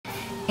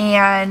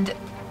And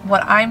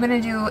what I'm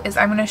gonna do is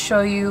I'm gonna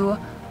show you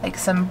like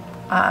some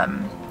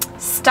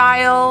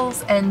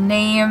styles and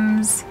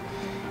names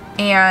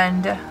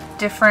and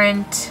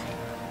different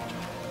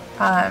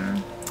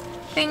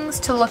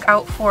things to look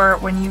out for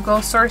when you go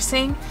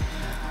sourcing.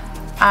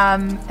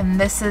 And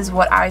this is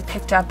what I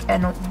picked up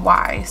and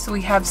why. So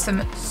we have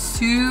some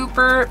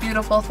super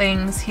beautiful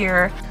things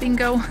here.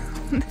 Bingo.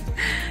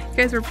 You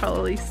guys were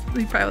probably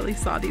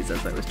saw these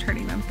as I was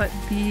turning them, but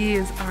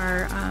these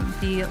are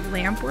the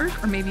lamp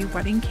work, or maybe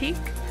wedding cake,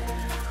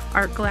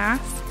 art glass,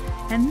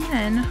 and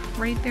then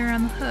right there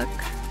on the hook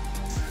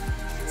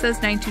it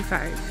says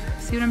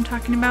 925. See what I'm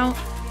talking about?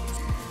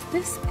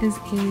 This is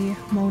a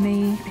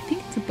Monet, I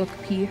think it's a book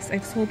piece.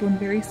 I've sold one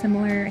very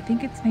similar. I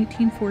think it's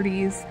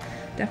 1940s.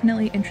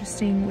 Definitely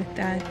interesting with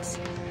that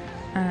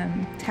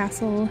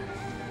tassel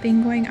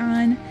thing going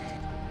on.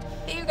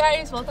 Hey you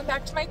guys, welcome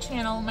back to my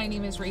channel. My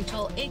name is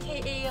Rachel,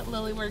 aka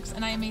Lilyworks,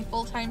 and I am a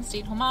full-time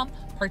stay-at-home mom,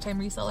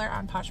 part-time reseller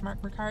on Poshmark,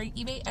 Mercari,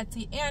 eBay,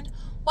 Etsy, and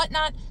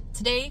whatnot.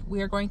 Today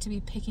we are going to be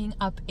picking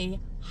up a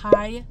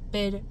high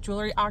bid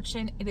jewelry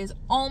auction. It is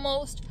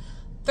almost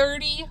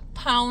 30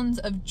 pounds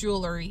of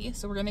jewelry.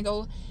 So we're gonna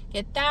go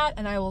get that,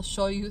 and I will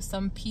show you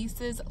some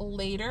pieces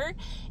later.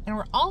 And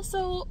we're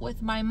also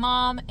with my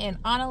mom and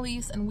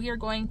Annalise, and we are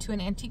going to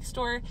an antique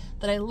store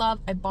that I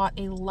love. I bought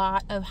a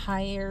lot of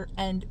higher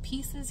end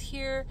pieces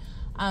here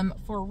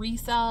for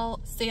resale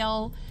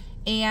sale,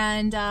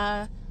 and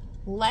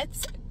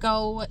let's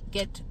go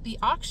get the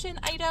auction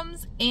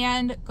items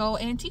and go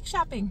antique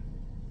shopping.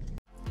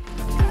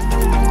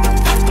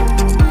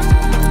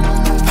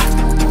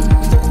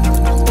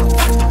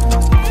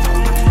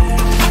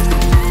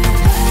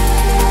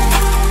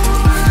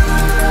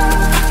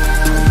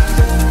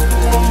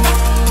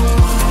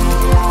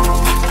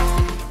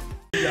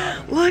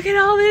 Look at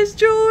all this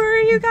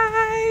jewelry, you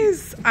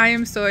guys! I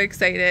am so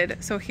excited.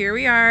 So here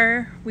we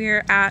are.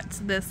 We're at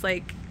this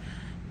like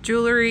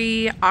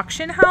jewelry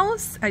auction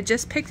house. I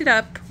just picked it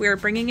up. We're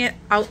bringing it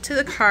out to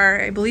the car.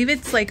 I believe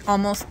it's like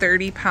almost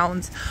 30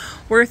 pounds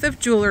worth of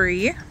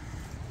jewelry.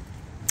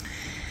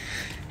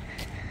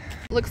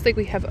 Looks like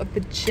we have a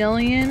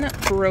bajillion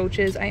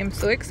brooches. I am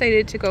so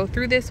excited to go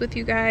through this with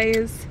you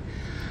guys.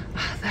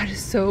 Oh, that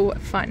is so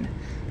fun.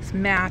 It's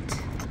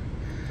matte.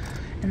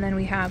 And then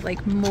we have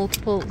like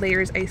multiple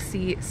layers. I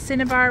see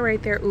cinnabar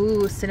right there.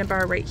 Ooh,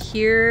 cinnabar right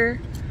here.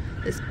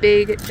 This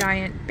big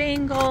giant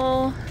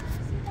bangle.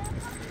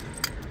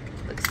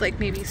 Looks like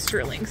maybe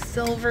sterling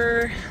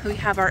silver. We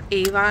have our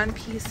Avon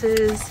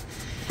pieces.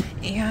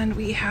 And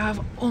we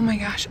have, oh my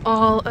gosh,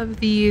 all of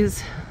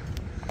these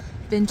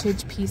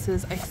vintage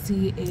pieces. I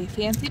see a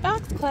fancy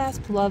box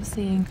clasp. Love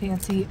seeing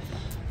fancy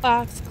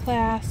box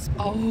clasp.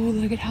 Oh,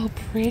 look at how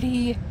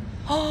pretty.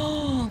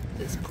 Oh,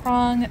 this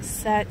prong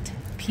set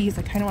piece.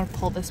 I kind of want to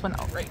pull this one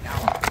out right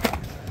now.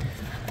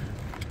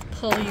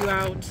 Pull you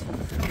out.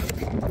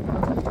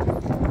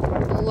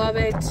 Love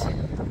it.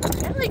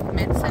 Kind of like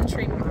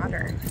mid-century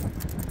modern.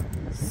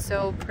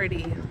 So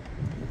pretty.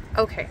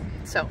 Okay,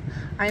 so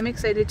I'm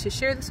excited to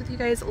share this with you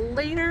guys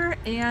later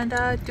and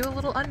do a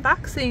little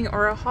unboxing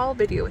or a haul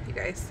video with you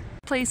guys.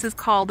 This place is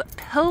called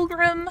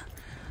Pilgrim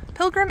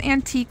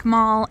Antique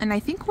Mall, and I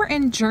think we're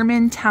in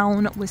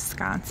Germantown,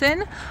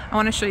 Wisconsin. I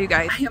want to show you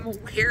guys. I am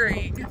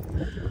wearing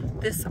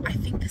this, I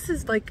think this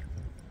is like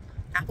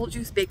apple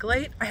juice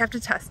Bakelite. I have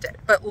to test it,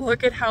 but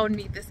look at how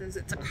neat this is.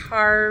 It's a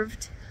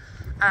carved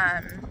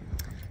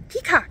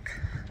peacock.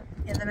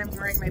 And then I'm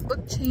wearing my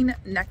book chain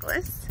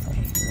necklace.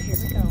 Okay, so here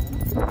we go.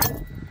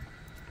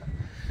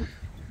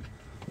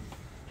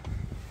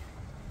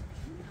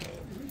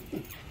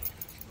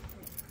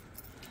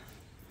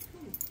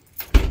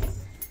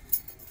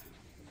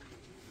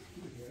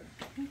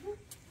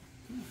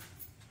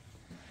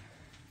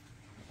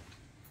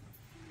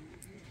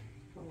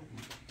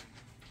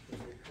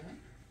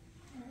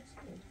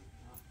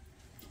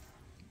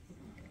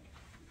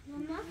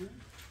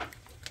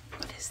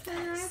 What is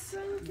this?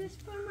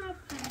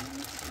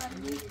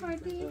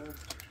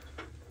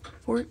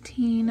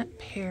 14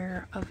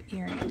 pair of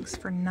earrings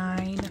for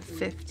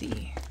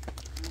 $9.50.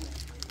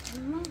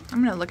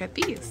 I'm gonna look at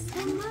these.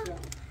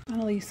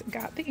 Annalise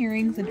got the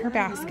earrings in her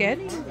basket.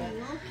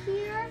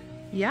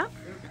 Yep.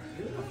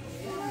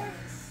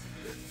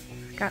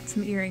 Got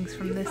some earrings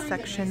from this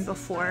section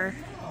before.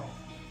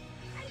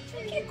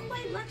 I get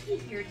quite lucky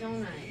here,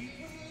 don't I?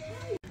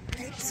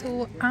 Alright,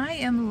 so I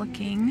am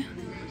looking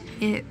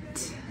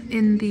it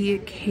in the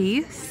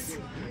case.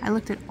 I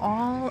looked at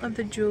all of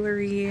the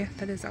jewelry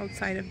that is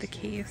outside of the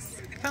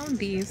case. I found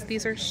these.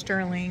 These are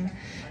sterling,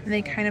 and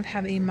they kind of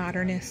have a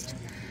modernist,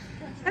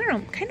 I don't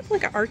know, kind of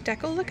like an Art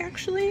Deco look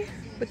actually,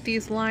 with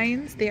these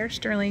lines. They are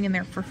sterling and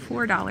they're for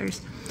 $4.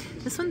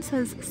 This one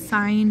says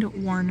signed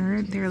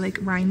Warner. They're like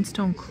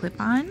rhinestone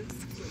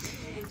clip-ons.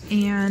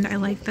 And I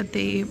like that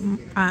they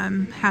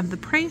have the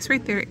price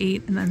right there,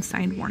 $8, and then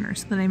signed Warner,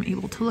 so that I'm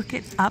able to look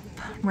it up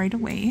right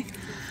away.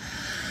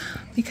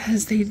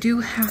 Because they do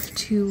have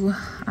to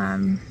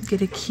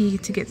get a key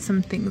to get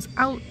some things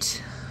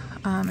out.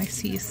 I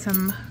see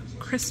some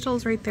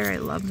crystals right there. I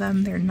love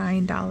them. They're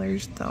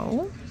 $9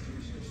 though.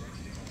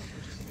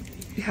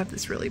 We have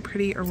this really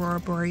pretty Aurora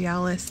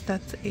Borealis.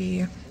 That's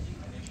a,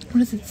 what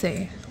does it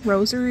say?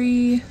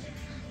 Rosary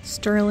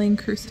sterling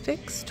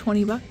crucifix,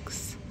 20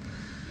 bucks.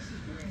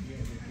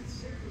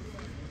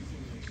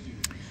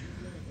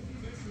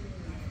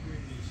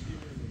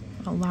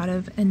 A lot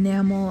of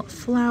enamel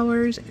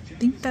flowers. I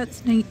think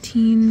that's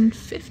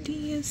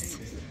 1950s.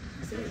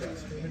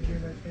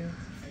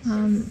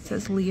 It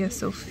says Leah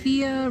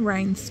Sophia,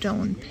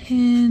 rhinestone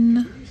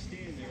pin.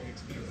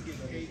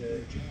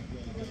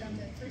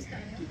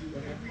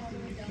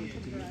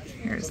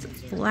 Here's the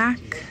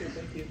black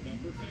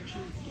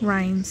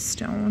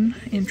rhinestone.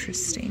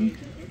 Interesting.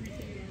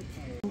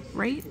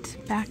 Right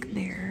back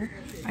there,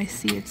 I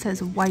see it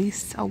says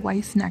Weiss, a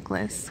Weiss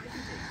necklace.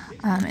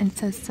 And it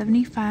says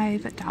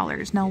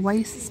 $75. Now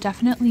Weiss is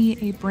definitely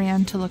a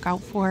brand to look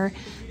out for.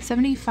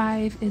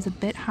 $75 is a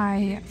bit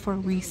high for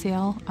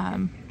resale.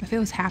 If it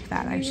was half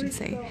that, I should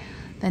say,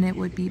 then it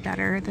would be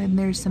better. Then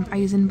there's some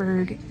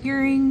Eisenberg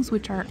earrings,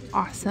 which are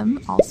awesome.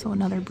 Also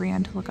another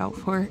brand to look out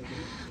for.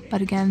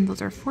 But again,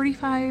 those are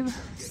 $45,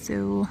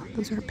 so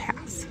those are a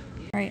pass.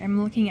 All right,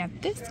 I'm looking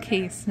at this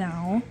case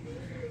now.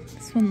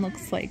 This one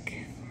looks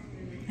like,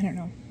 I don't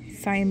know,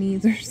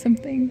 Siamese or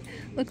something.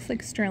 Looks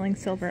like sterling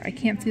silver. I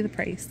can't see the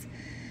price.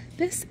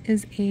 This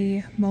is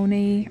a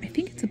Monet, I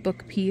think it's a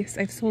book piece.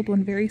 I've sold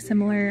one very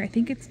similar. I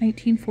think it's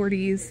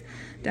 1940s.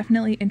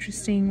 Definitely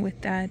interesting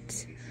with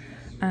that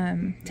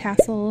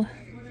tassel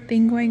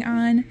thing going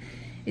on.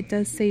 It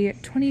does say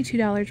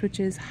 $22, which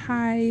is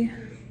high,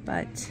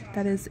 but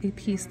that is a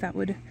piece that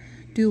would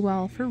do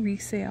well for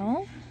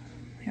resale.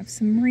 I have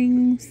some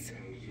rings.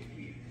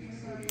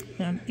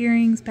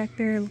 Earrings back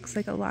there. Looks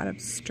like a lot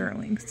of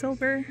sterling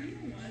silver.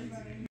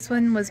 This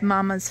one was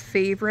Mama's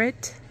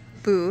favorite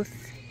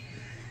booth.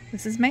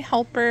 This is my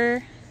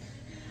helper.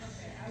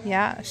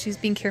 Yeah, she's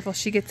being careful.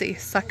 She gets a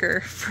sucker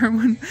for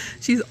when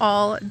she's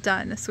all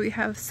done. So we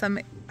have some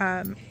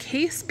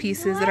case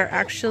pieces that are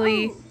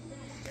actually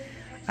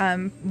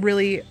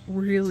really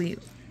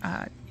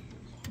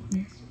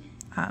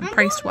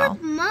priced well.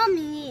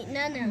 Mommy,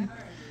 no.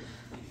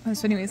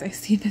 So anyways, I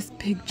see this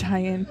big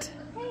giant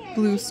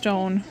blue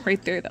stone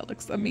right there. That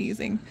looks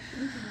amazing.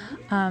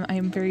 I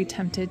am very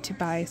tempted to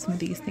buy some of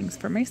these things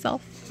for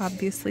myself.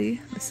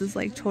 Obviously, this is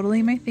like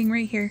totally my thing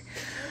right here.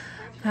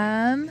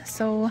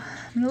 So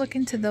I'm gonna look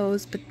into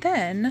those, but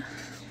then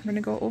I'm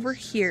gonna go over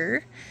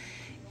here,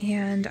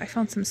 and I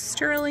found some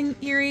sterling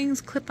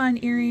earrings, clip-on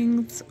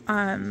earrings. So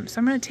I'm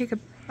gonna take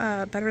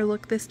a better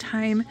look this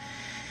time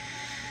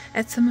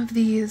at some of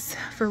these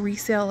for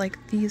resale. Like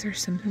these are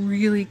some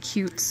really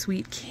cute,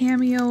 sweet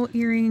cameo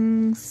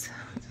earrings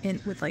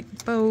with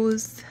like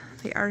bows.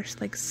 They are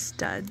like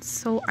studs.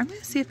 So I'm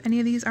gonna see if any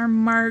of these are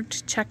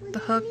marked, check the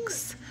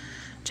hooks,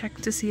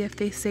 check to see if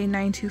they say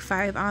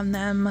 925 on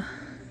them.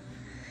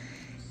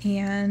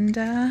 And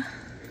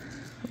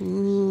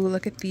ooh,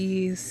 look at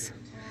these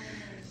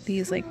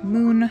like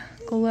moon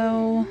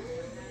glow,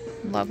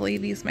 lovely.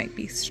 These might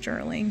be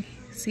sterling.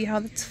 See how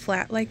it's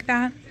flat like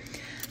that?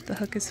 The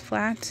hook is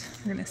flat.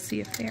 We're gonna see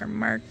if they are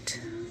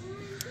marked.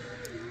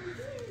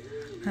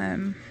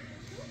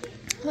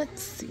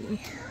 Let's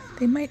see.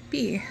 They might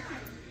be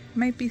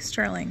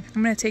sterling.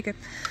 I'm gonna take a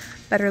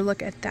better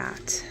look at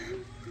that.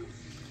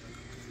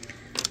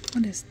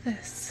 What is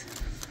this?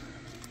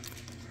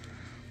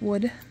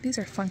 Wood. These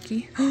are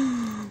funky.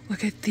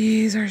 Look at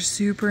these, are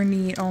super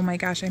neat. Oh my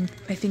gosh, I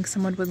think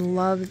someone would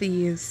love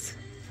these.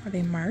 Are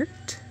they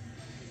marked?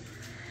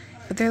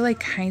 But they're like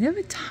kind of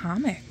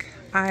atomic.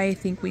 I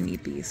think we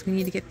need these. We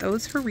need to get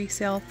those for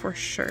resale for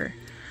sure.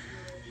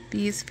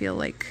 These feel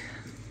like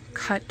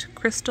cut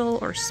crystal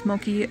or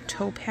smoky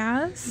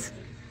topaz.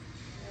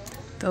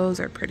 Those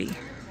are pretty.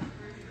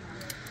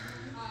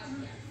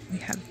 We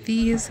have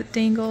these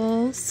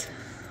dangles.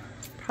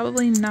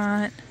 Probably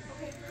not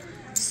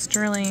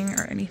sterling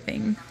or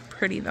anything.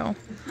 Pretty though.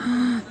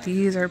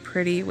 These are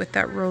pretty with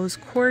that rose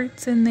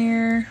quartz in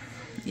there.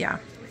 Yeah,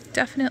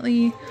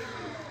 definitely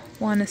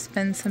want to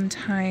spend some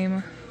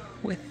time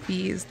with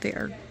these. They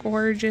are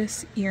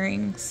gorgeous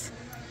earrings.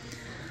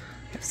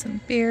 We have some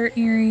bear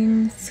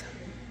earrings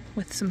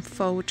with some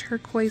faux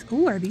turquoise.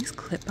 Ooh, are these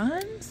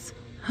clip-ons?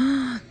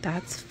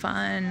 That's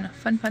fun.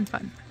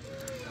 Fun.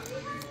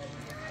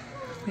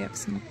 We have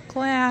some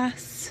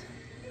glass.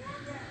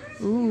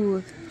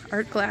 Ooh,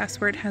 art glass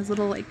where it has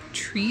little like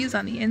trees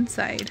on the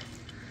inside.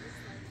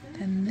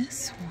 Then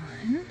this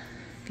one,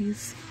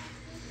 these,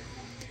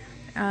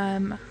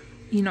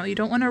 you know, you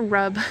don't want to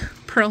rub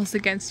pearls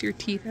against your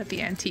teeth at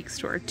the antique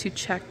store to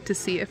check to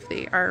see if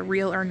they are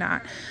real or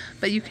not.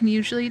 But you can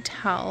usually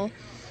tell.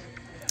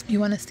 You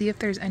want to see if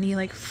there's any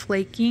like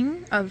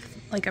flaking of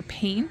like a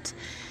paint.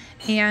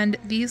 And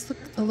these look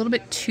a little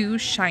bit too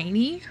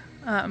shiny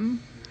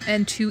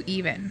and too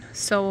even.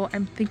 So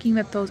I'm thinking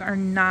that those are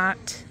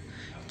not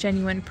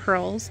genuine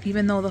pearls,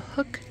 even though the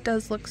hook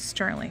does look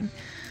sterling.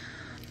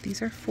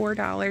 These are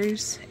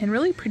 $4 and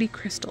really pretty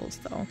crystals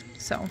though.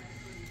 So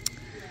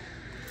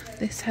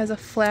this has a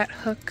flat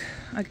hook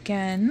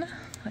again.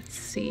 Let's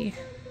see.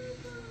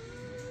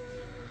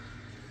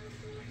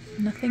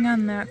 Nothing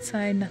on that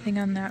side, nothing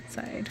on that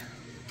side.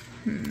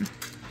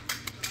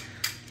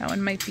 That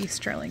one might be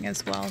sterling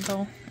as well,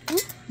 though. Ooh,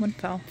 one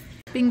fell.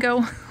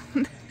 Bingo.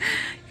 You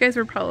guys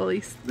you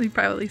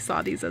probably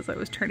saw these as I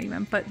was turning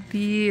them, but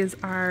these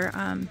are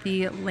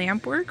the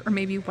lamp work, or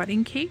maybe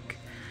wedding cake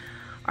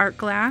art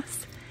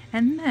glass.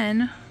 And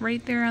then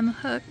right there on the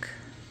hook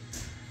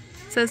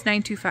it says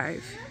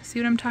 $9.25. See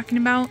what I'm talking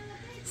about?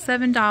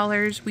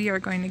 $7. We are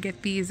going to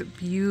get these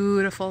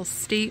beautiful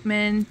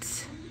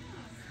statement,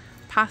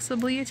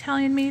 possibly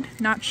Italian made,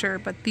 not sure,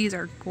 but these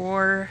are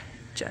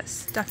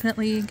gorgeous.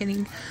 Definitely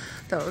getting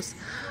those.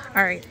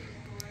 All right,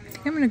 I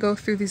think I'm gonna go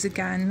through these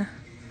again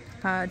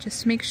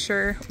just to make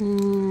sure.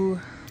 Ooh,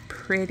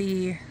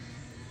 pretty.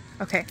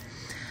 Okay,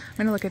 I'm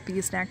gonna look at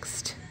these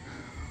next.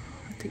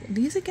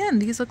 These again,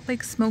 these look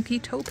like smoky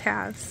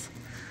topaz.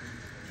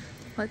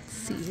 Let's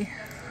see.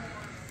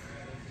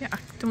 Yeah,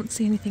 don't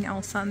see anything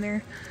else on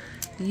there.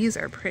 These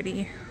are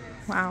pretty.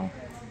 Wow.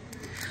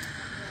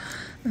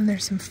 And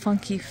there's some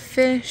funky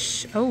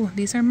fish. Oh,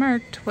 these are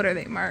marked. What are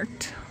they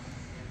marked?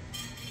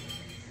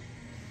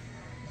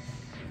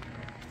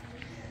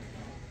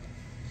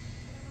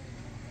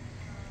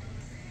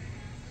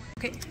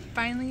 Okay,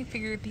 finally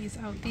figured these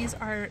out. These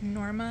are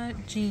Norma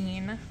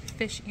Jean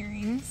fish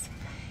earrings.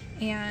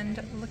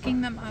 And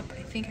looking them up,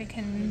 I think I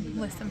can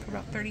list them for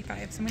about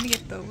 35, so I'm gonna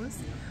get those.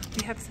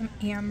 We have some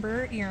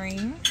amber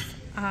earrings.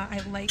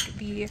 I like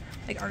the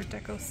Art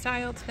Deco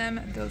style to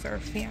them. Those are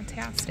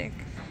fantastic.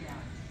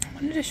 I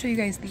wanted to show you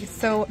guys these.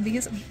 So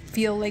these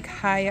feel like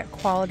high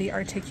quality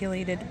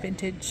articulated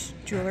vintage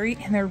jewelry,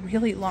 and they're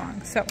really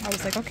long. So I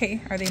was like,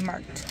 okay, are they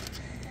marked?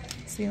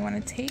 So you want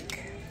to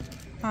take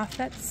off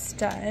that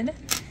stud,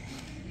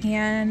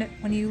 and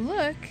when you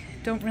look,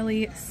 don't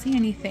really see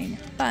anything,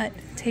 but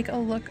take a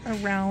look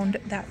around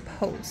that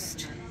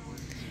post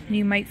and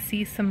you might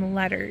see some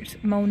letters.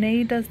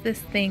 Monet does this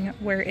thing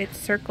where it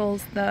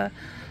circles the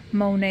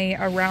Monet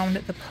around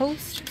the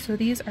post. So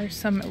these are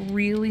some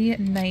really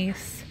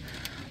nice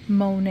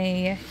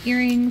Monet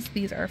earrings.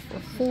 These are for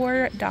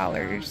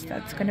 $4.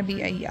 That's gonna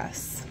be a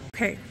yes.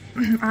 Okay,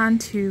 on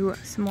to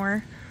some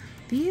more.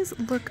 These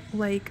look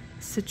like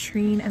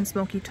citrine and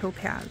smoky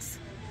topaz.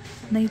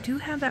 And they do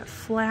have that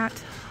flat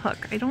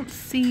hook. I don't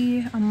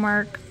see a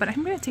mark, but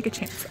I'm gonna take a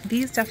chance.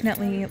 These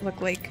definitely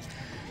look like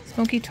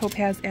smoky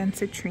topaz and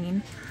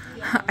citrine.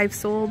 I've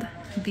sold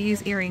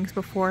these earrings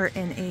before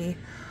in a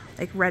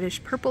like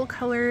reddish purple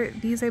color.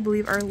 These I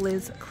believe are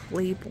Liz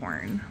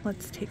Claiborne.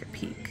 Let's take a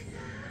peek.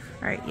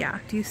 All right, yeah,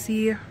 do you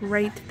see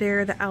right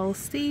there the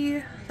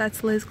LC?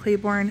 That's Liz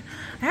Claiborne.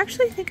 I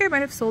actually think I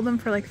might have sold them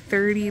for like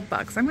 30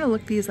 bucks. I'm gonna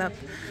look these up.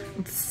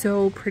 It's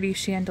so pretty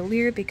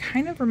chandelier. They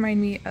kind of remind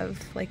me of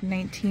like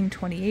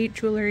 1928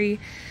 jewelry.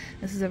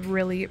 This is a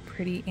really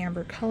pretty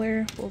amber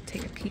color. We'll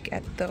take a peek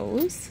at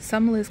those.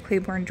 Some Liz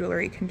Claiborne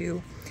jewelry can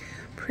do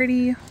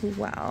pretty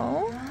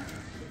well.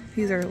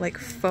 These are like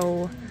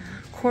faux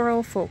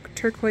coral, faux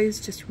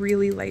turquoise, just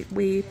really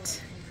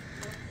lightweight.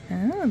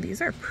 Oh,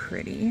 these are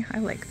pretty. I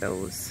like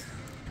those.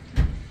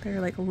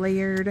 They're like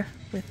layered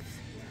with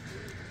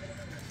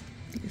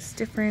these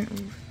different,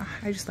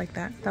 I just like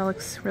that. That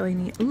looks really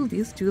neat. Ooh,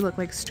 these do look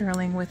like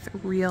sterling with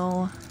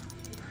real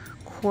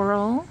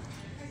coral,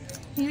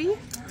 maybe?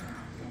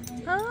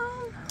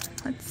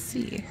 Let's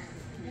see.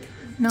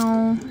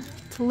 No,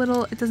 it's a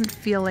little, it doesn't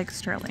feel like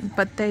sterling,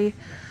 but they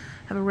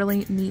have a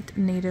really neat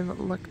native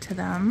look to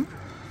them.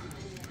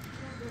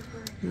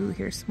 Ooh,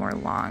 here's some more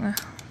long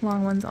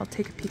ones. I'll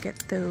take a peek at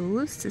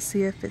those to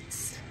see if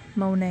it's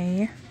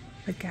Monet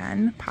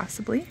again,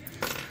 possibly.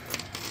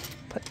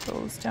 Put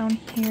those down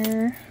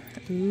here.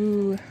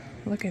 Ooh,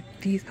 look at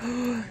these.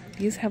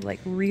 These have like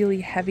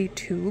really heavy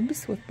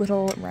tubes with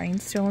little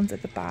rhinestones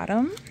at the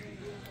bottom.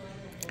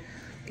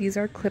 These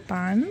are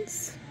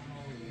clip-ons.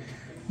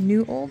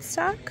 New old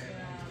stock,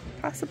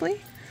 possibly.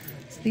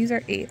 So these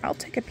are 8. I'll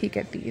take a peek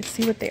at these,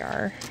 see what they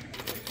are.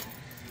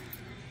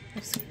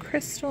 There's some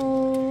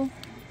crystal.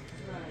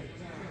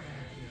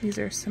 These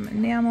are some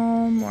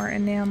enamel, more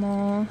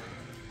enamel,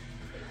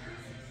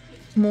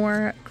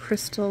 more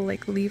crystal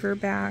like lever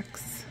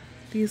backs.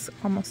 These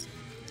almost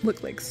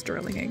look like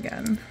sterling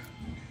again.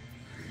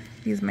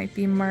 These might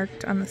be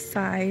marked on the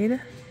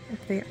side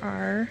if they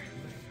are.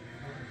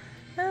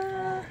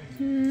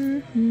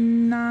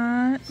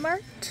 Not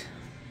marked.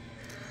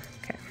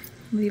 Okay,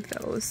 leave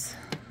those.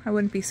 I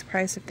wouldn't be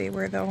surprised if they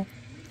were though.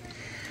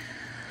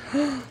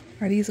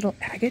 Are these little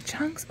agate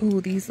chunks? Oh,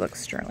 these look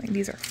sterling.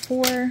 These are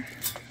 4.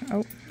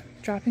 Oh,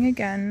 dropping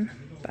again,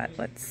 but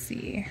let's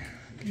see.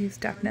 These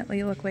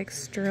definitely look like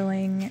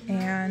sterling,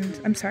 and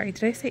I'm sorry,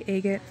 did I say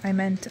agate? I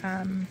meant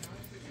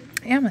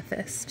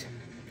amethyst.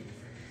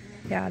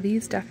 Yeah,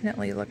 these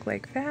definitely look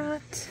like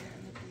that.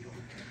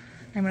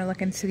 I'm gonna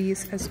look into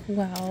these as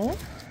well.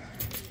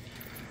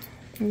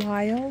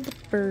 Wild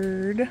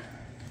bird.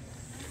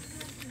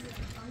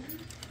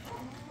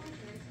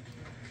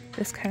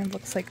 This kind of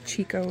looks like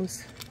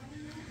Chico's.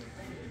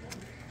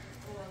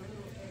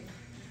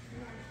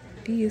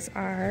 These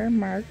are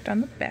marked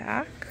on the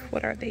back.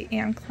 What are they?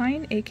 Anne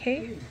Klein,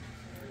 AK.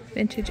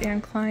 Vintage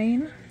Anne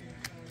Klein.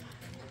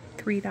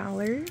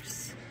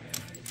 $3.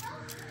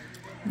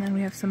 And then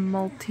we have some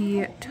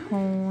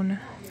multi-tone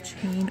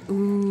chain.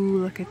 Ooh,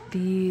 look at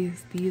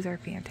these. These are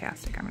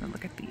fantastic. I'm gonna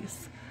look at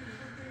these.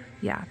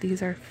 Yeah,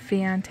 these are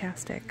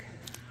fantastic.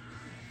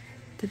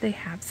 Did they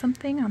have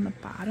something on the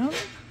bottom?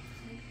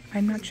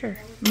 I'm not sure.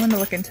 I'm gonna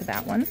look into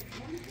that one.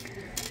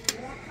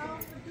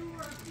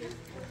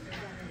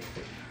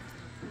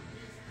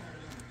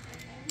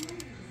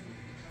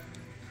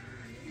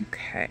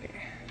 Okay.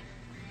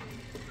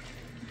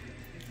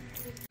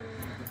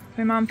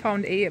 My mom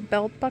found a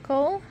belt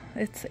buckle.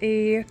 It's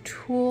a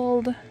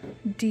tooled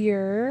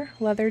deer,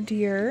 leather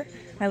deer.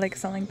 I like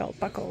selling belt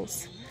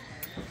buckles.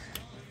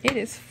 It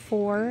is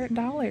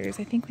 $4.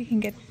 I think we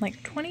can get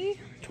like 20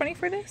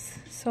 for this.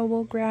 So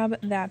we'll grab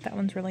that. That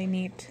one's really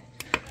neat.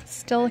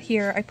 Still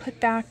here. I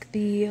put back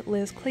the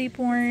Liz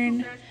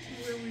Claiborne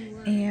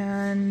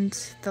and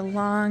the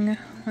long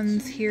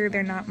ones here.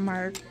 They're not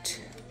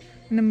marked.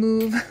 I'm gonna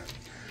move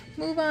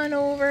on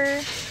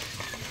over.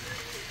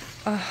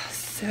 Oh,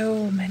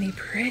 so many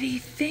pretty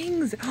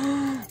things.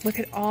 Oh, look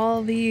at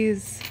all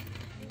these.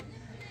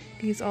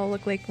 These all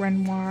look like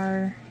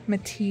Renoir,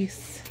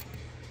 Matisse,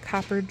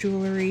 copper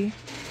jewelry.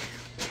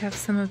 We have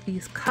some of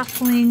these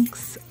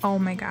cufflinks. Oh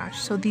my gosh.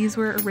 So these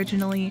were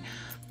originally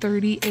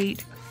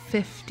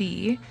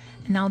 $38.50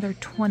 and now they're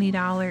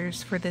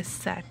 $20 for this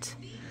set.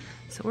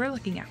 So we're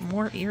looking at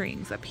more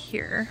earrings up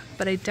here,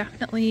 but I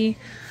definitely,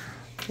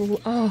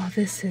 oh,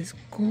 this is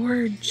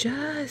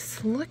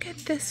gorgeous. Look at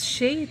this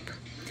shape.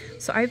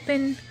 So I've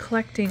been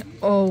collecting,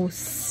 oh,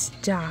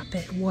 stop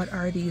it. What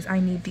are these? I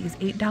need these.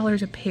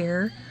 $8 a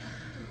pair.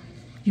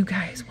 You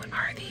guys, what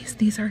are these?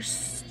 These are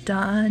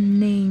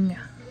stunning.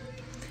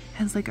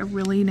 Has like a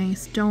really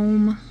nice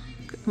dome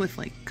with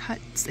like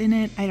cuts in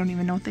it. I don't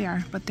even know what they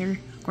are, but they're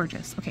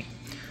gorgeous. Okay,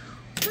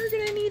 we're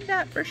gonna need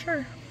that for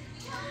sure.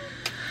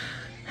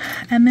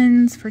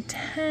 Emmons for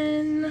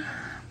 10.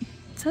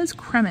 It says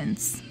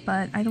Cremens,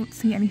 but I don't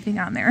see anything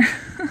on there.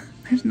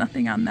 There's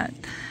nothing on that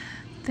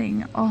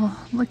thing.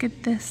 Oh, look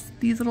at this.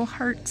 These little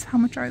hearts. How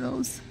much are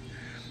those?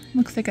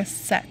 Looks like a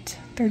set.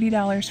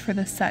 $30 for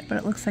the set, but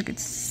it looks like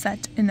it's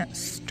set in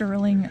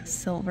sterling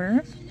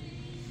silver.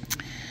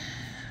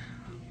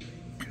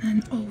 And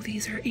then, oh,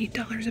 these are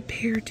 $8 a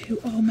pair too.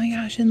 Oh my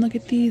gosh, and look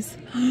at these.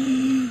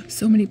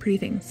 So many pretty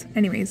things.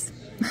 Anyways,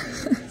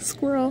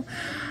 squirrel.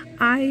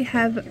 I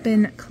have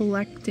been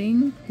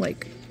collecting,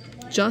 like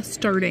just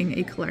starting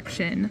a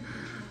collection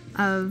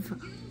of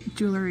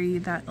jewelry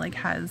that like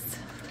has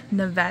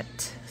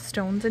Navette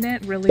stones in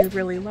it. Really,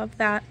 really love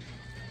that.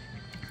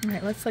 All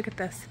right, let's look at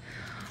this.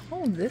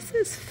 Oh, this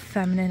is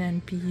feminine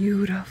and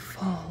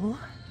beautiful.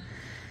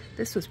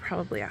 This was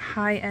probably a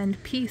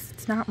high-end piece.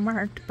 It's not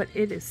marked, but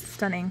it is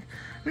stunning.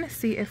 I'm gonna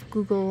see if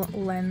Google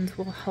Lens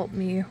will help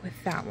me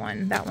with that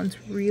one. That one's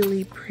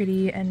really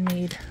pretty and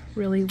made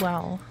really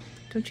well.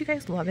 Don't you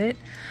guys love it?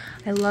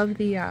 I love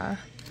the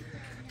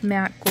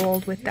matte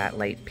gold with that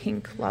light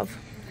pink. Love.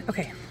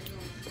 Okay,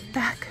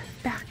 back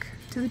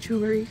to the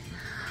jewelry.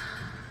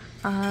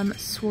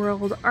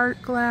 Swirled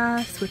art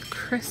glass with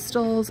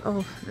crystals.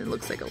 Oh, it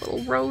looks like a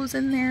little rose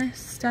in there.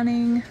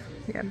 Stunning.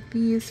 We have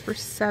these for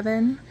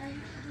 $7.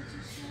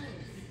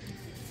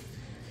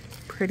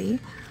 Pretty.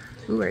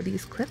 Ooh, are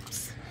these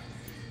clips?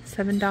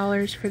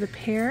 $7 for the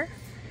pair.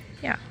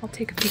 Yeah, I'll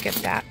take a peek at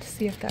that to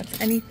see if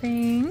that's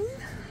anything.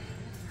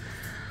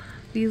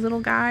 These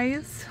little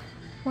guys.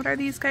 What are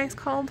these guys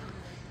called?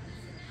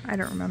 I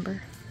don't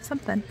remember.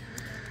 Something.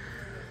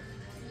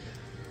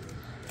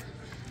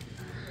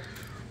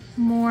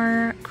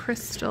 More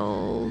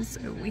crystals.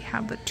 We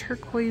have the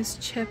turquoise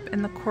chip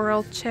and the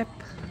coral chip.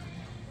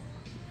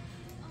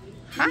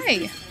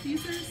 Hi.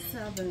 These are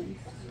 7.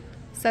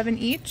 7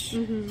 each?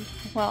 Mm-hmm.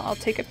 Well, I'll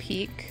take a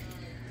peek.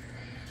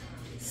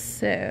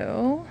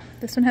 So,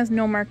 this one has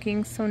no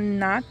markings, so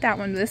not that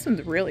one. This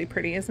one's really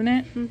pretty, isn't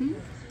it? Mm-hmm.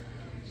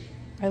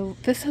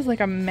 This is like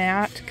a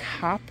matte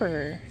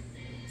copper.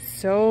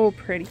 So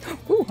pretty.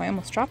 Ooh, I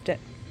almost dropped it.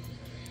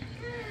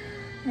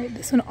 All right,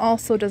 this one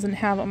also doesn't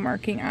have a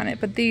marking on it,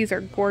 but these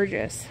are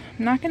gorgeous.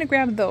 I'm not going to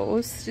grab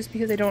those just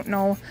because I don't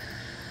know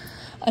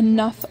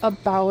enough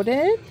about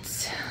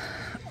it.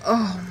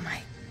 Oh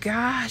my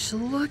gosh,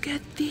 look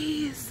at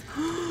these.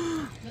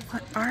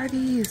 What are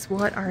these?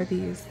 What are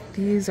these?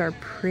 These are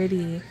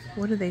pretty.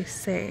 What do they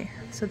say?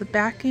 So the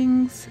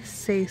backings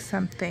say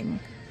something.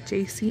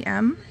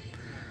 JCM.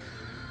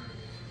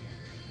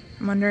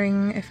 I'm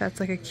wondering if that's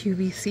like a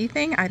QVC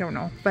thing. I don't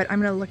know, but I'm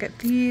gonna look at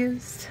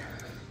these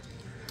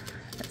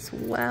as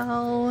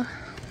well.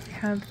 We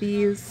have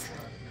these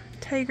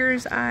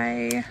tiger's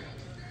eye,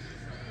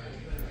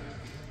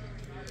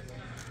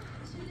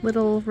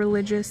 little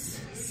religious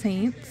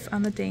saints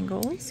on the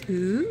dangles.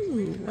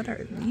 Ooh, what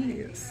are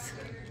these?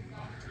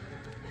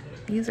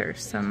 These are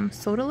some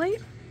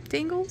sodalite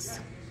dangles.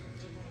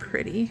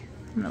 Pretty.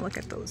 I'm gonna look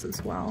at those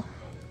as well.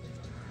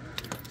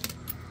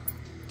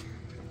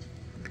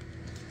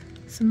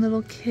 Some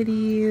little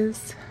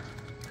kitties.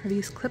 Are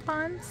these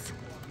clip-ons?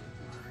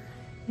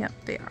 Yep,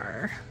 they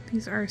are.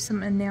 These are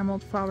some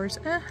enameled flowers.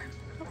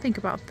 I'll think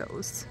about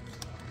those.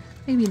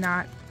 Maybe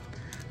not.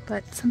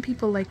 but some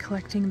people like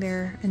collecting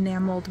their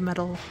enameled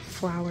metal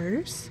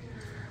flowers.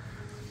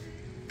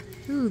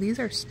 Ooh, these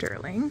are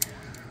sterling,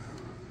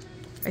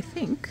 I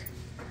think.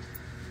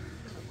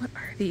 What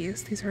are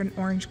these? These are an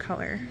orange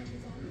color.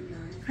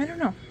 I don't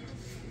know.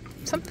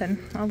 Something.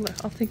 I'll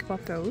think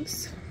about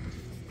those.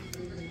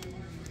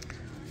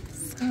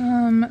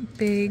 Some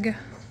big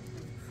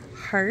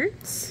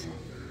hearts.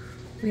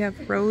 We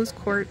have rose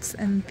quartz,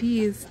 and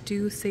these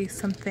do say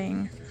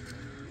something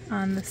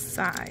on the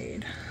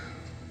side.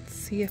 Let's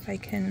see if I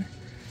can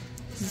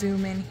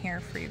zoom in here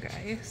for you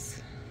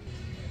guys.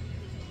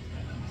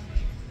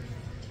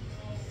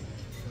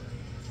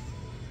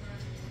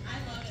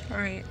 All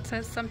right, it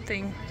says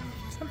something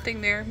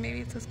there.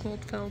 Maybe it says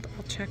gold filled.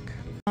 I'll check.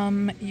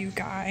 You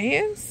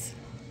guys,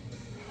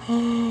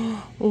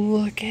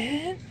 look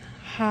at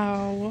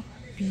how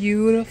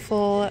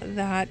beautiful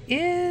that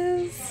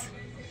is.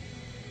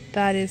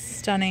 That is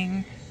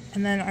stunning.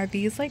 And then are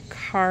these like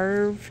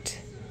carved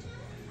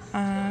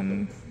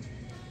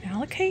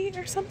malachite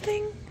or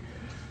something?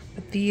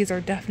 But these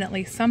are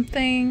definitely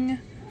something.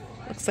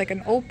 Looks like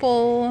an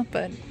opal,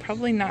 but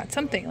probably not.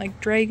 Something like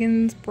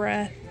dragon's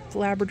breath,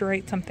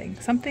 labradorite,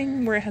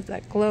 something where it has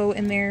that glow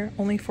in there.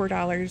 Only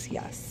 $4.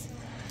 Yes.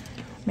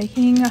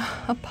 Making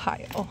a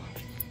pile.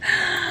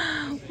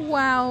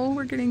 Wow,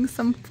 we're getting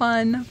some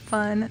fun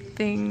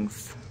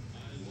things.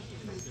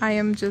 I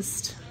am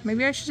just,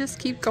 maybe I should just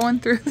keep going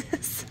through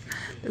this.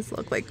 This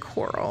look like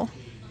coral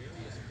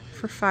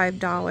for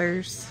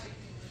 $5.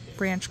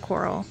 Branch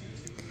coral.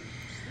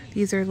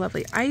 These are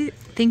lovely. I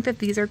think that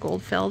these are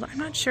gold filled. I'm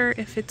not sure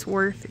if it's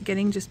worth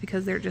getting just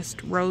because they're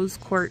just rose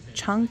quartz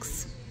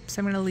chunks.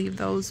 So I'm gonna leave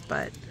those,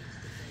 but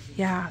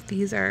yeah,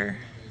 these are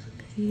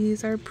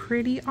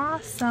pretty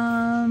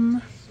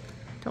awesome.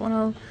 Don't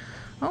wanna,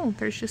 oh,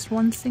 there's just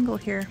one single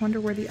here. I wonder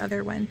where the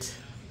other went.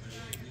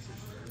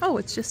 Oh,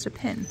 it's just a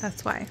pin,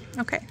 that's why.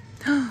 Okay,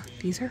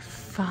 these are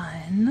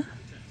fun.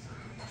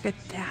 Look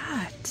at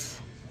that.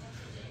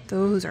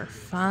 Those are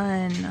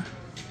fun.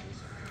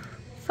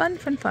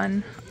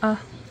 Fun.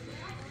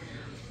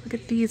 Look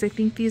at these. I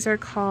think these are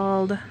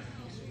called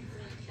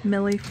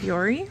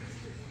Millefiori,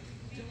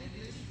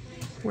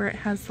 where it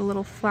has the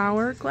little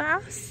flower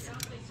glass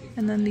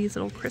and then these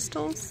little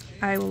crystals.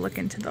 I will look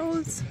into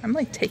those. I'm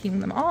like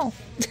taking them all.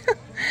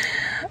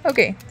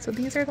 Okay, so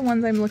these are the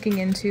ones I'm looking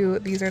into.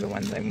 These are the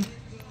ones I'm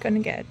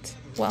gonna get.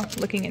 Well,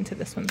 looking into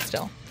this one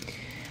still.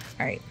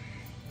 All right,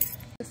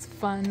 this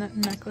fun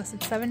necklace.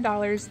 It's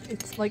 $7.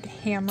 It's like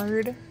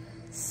hammered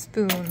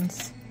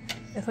spoons.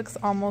 It looks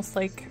almost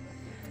like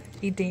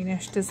a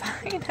Danish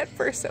design. At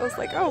first I was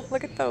like, oh,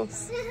 look at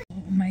those.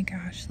 Oh my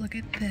gosh, look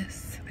at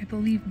this. I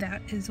believe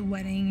that is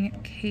wedding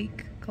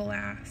cake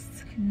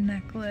glass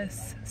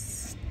necklace.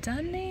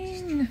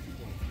 Stunning.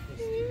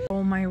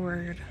 Oh my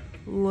word.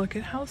 Look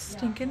at how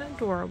stinking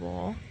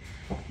adorable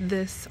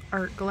this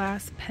art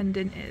glass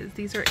pendant is.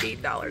 These are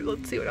 $8.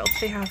 Let's see what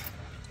else they have.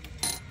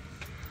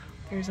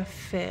 There's a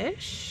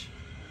fish.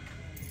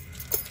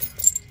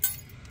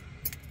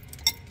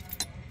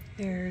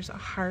 There's a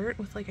heart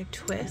with like a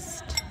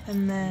twist,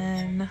 and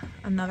then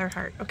another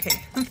heart. Okay.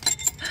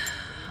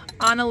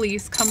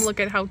 Annalise, come look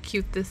at how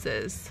cute this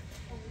is.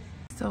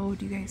 So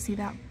do you guys see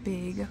that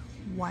big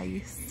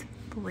Weiss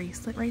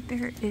bracelet right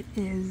there? It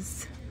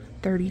is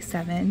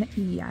 $37.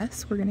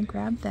 Yes, we're gonna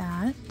grab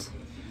that.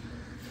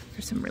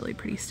 There's some really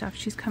pretty stuff.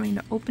 She's coming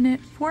to open it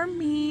for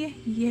me.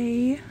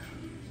 Yay.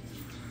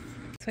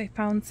 So I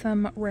found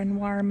some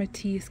Renoir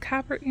Matisse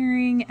copper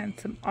earring and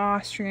some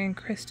Austrian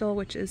crystal,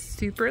 which is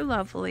super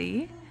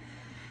lovely.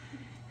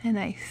 And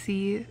I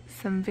see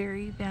some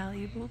very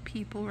valuable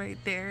people right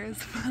there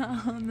as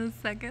well on the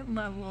second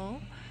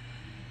level.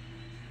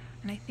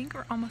 And I think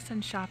we're almost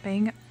done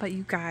shopping, but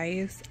you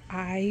guys,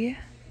 I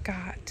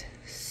got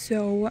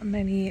so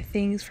many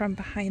things from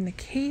behind the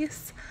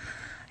case.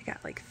 I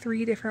got like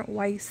 3 different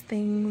Weiss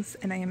things,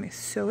 and I am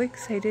so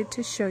excited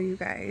to show you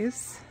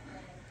guys.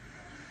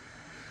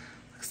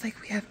 Looks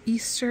like we have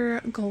Easter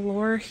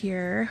galore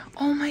here.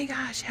 Oh my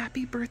gosh,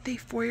 happy birthday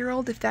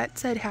 4-year-old. If that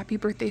said happy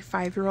birthday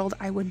 5-year-old,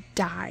 I would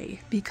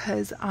die,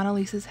 because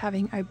Annalise is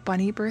having a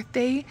bunny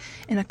birthday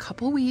in a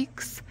couple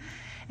weeks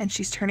and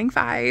she's turning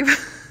 5.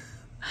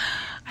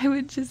 I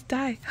would just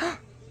die.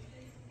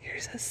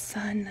 Here's a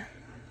sun.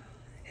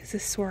 Is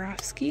this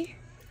Swarovski?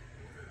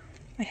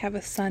 I have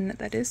a son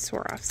that is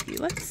Swarovski.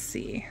 Let's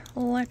see.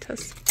 Let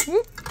us,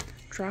 whoop,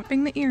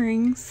 dropping the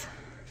earrings.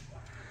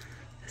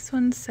 This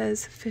one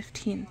says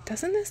 15.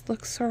 Doesn't this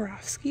look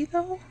Swarovski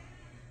though?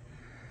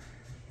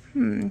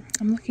 I'm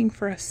looking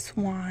for a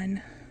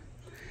swan.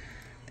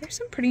 There's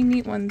some pretty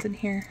neat ones in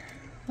here.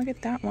 Look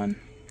at that one.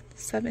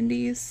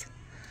 70s.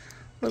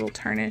 Little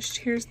tarnished.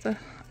 Here's the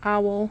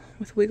owl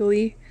with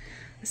wiggly.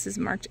 This is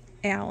marked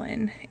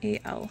Allen.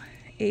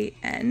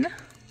 A-L-A-N.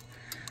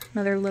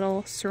 Another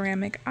little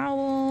ceramic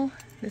owl.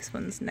 This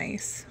one's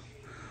nice.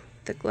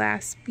 The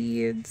glass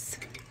beads.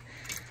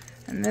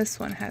 And this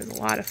one has a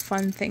lot of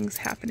fun things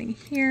happening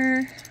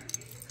here.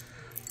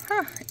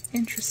 Huh,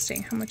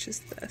 interesting. How much is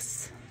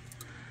this?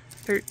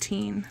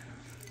 13.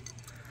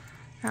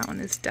 That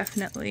one is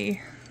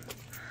definitely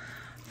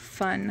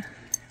fun,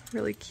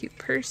 really cute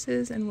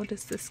purses. And what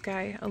is this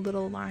guy? A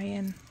little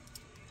lion.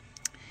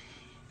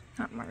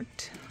 Not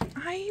marked.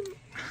 I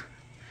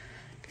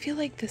feel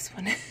like this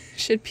one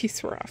should be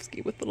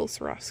Swarovski with little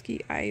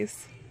Swarovski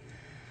eyes.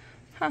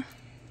 Huh.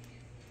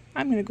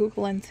 I'm gonna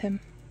Google Lens him.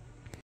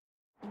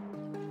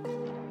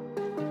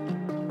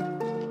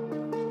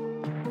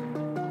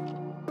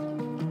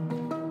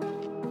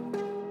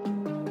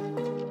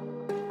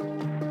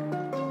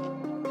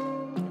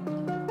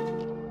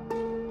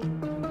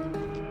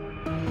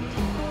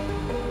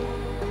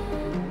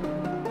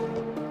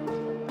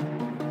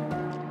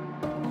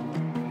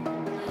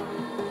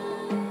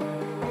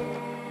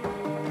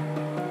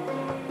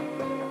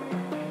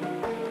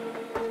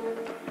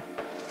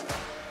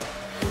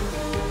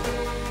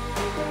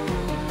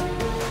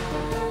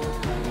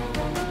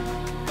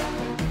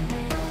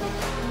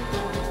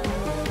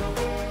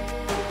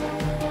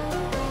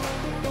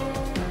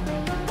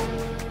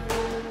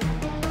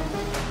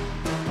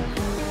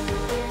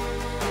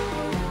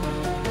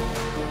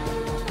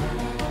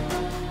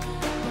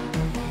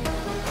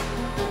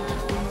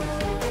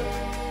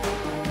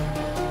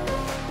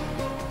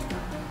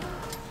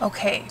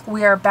 Okay,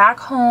 we are back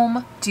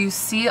home. Do you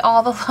see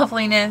all the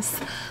loveliness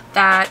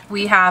that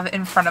we have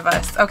in front of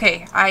us?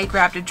 Okay, I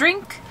grabbed a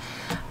drink.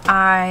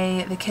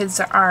 The kids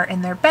are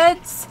in their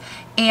beds,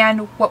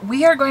 and what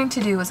we are going to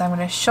do is I'm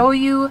going to show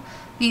you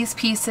these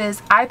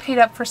pieces. I paid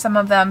up for some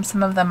of them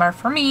are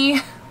for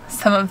me,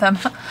 some of them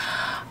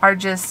are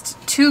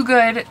just too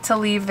good to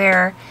leave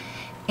there.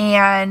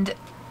 And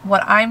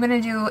what I'm going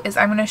to do is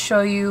I'm going to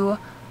show you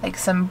like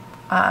some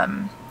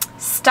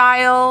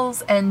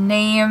styles and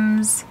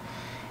names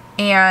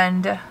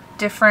and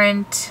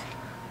different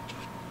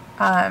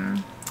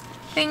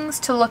things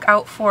to look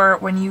out for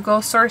when you go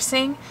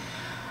sourcing.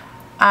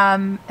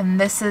 And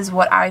this is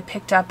what I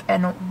picked up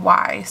and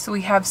why. So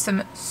we have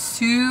some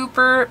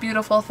super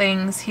beautiful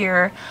things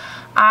here.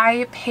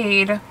 I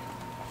paid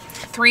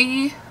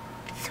three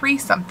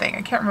something.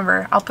 I can't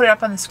remember. I'll put it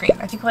up on the screen.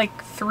 I think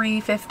like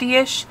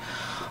 $3.50-ish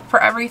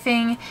for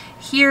everything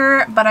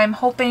here, but I'm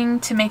hoping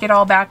to make it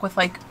all back with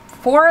like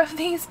 4 of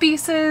these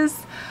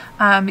pieces.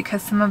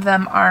 Because some of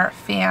them are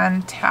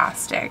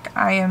fantastic.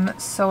 I am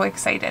so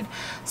excited.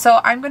 So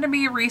I'm going to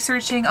be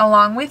researching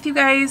along with you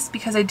guys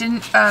because I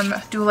didn't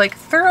do like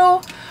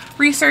thorough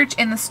research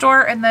in the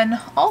store. And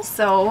then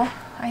also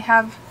I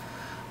have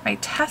my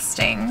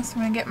testing. So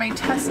I'm going to get my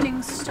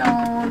testing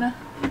stone,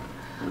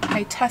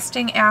 my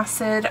testing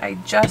acid I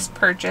just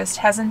purchased.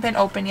 Hasn't been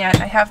open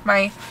yet. I have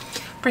my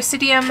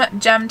Presidium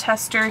gem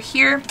tester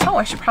here. Oh,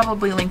 I should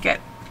probably link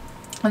it.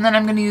 And then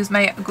I'm going to use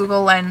my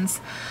Google Lens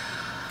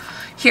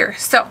here.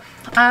 So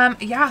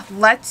yeah,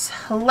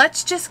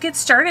 let's just get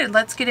started.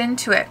 Let's get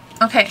into it.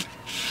 Okay,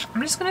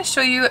 I'm just going to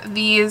show you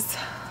these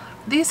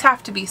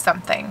have to be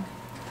something.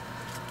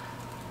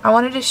 I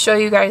wanted to show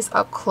you guys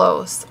up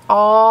close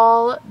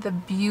all the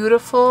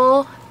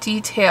beautiful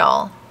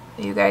detail.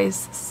 You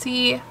guys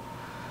see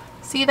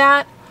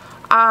that?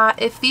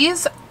 If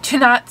these do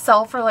not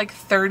sell for like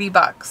 30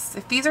 bucks,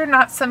 if these are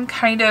not some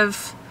kind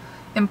of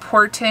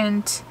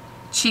important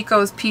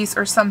Chico's piece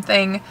or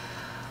something,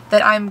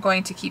 that I'm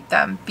going to keep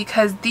them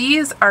because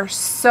these are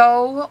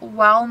so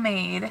well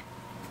made.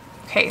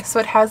 Okay, so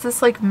it has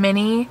this like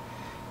mini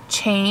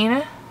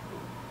chain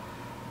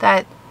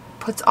that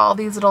puts all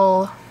these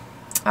little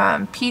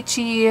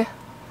peachy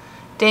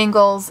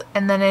dangles,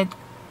 and then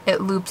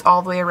it loops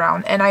all the way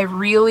around. And I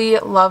really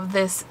love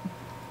this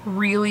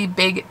really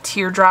big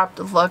teardrop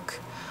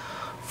look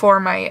for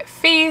my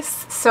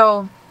face.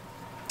 So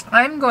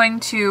I'm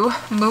going to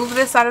move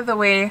this out of the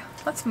way.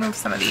 Let's move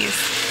some of these.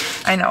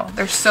 I know,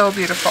 they're so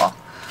beautiful.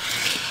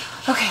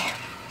 Okay,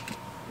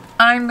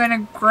 I'm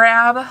gonna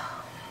grab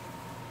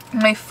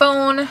my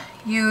phone,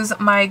 use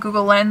my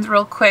Google Lens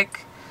real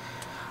quick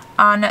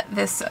on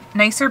this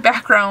nicer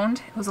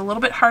background. It was a little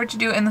bit hard to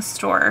do in the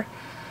store,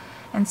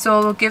 and so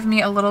it'll give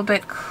me a little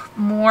bit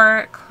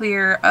more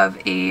clear of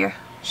a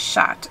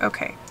shot.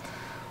 Okay,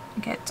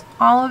 get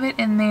all of it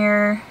in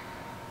there.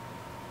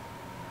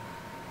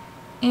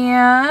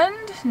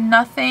 And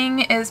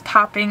nothing is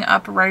popping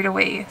up right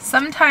away.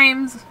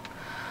 Sometimes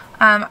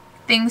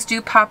things do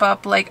pop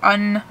up like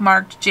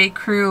unmarked J.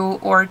 Crew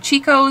or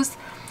Chico's.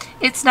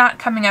 It's not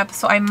coming up,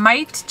 so I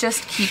might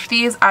just keep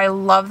these. I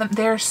love them.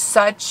 They're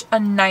such a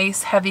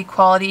nice, heavy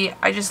quality.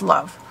 I just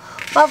love.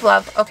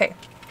 Okay.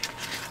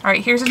 All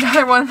right, here's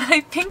another one that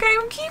I think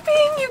I'm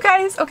keeping, you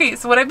guys. Okay,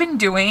 so what I've been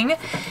doing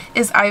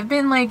is I've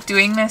been like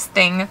doing this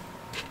thing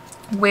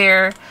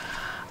where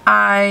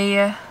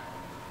I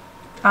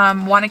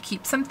want to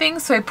keep some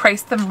things, so I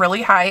price them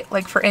really high.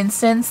 Like for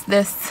instance,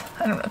 this,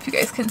 I don't know if you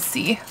guys can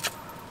see,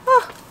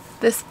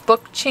 this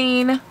book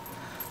chain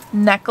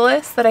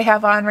necklace that I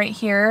have on right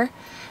here.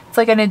 It's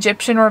like an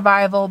Egyptian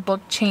revival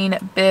book chain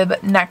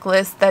bib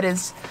necklace that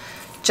is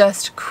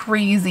just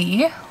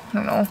crazy. I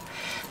don't know.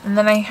 And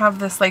then I have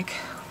this like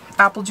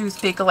apple juice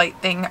Bakelite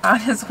thing on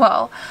as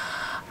well.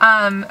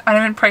 And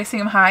I've been pricing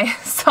them high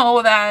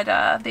so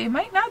that they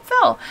might not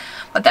sell.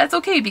 But that's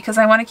okay because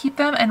I want to keep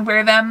them and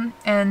wear them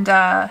and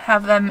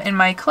have them in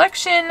my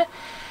collection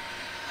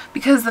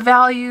because the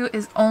value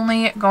is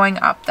only going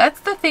up.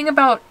 That's the thing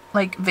about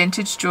like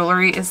vintage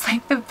jewelry is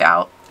like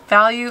the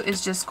value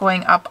is just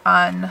going up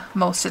on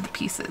most of the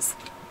pieces.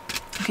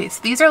 Okay, so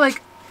these are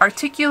like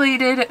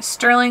articulated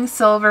sterling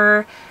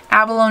silver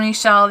abalone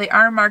shell. They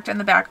are marked on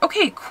the back.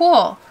 Okay,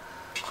 cool.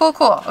 Cool,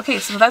 cool. Okay,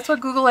 so that's what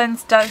Google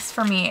Lens does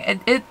for me.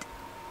 It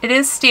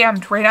is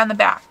stamped right on the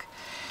back.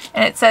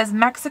 And it says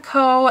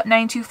Mexico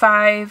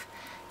 925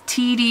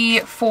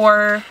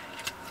 TD40.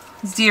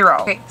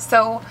 Okay,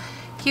 so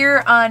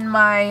here on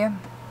my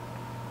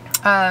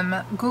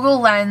Google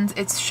Lens,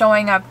 it's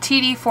showing up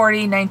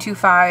TD40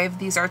 925.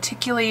 These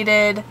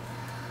articulated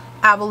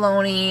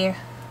abalone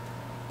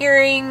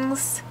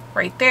earrings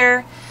right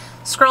there.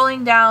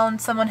 Scrolling down,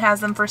 someone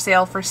has them for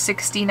sale for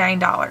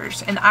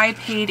 $69 and I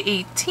paid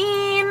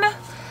 $18.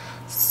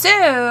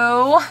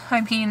 So,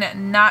 I mean,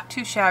 not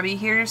too shabby.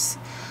 Here's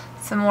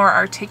some more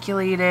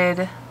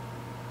articulated.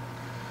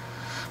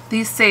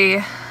 These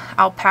say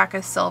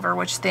alpaca silver,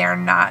 which they are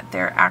not.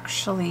 They're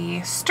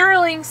actually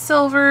sterling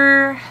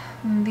silver.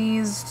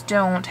 These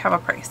don't have a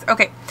price.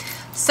 Okay,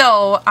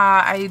 so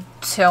I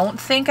don't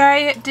think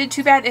I did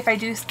too bad. If I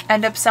do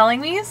end up selling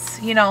these,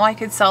 you know, I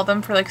could sell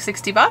them for like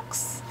 60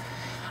 bucks.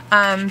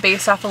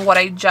 Based off of what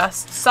I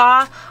just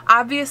saw.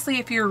 Obviously,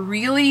 if you're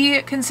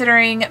really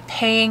considering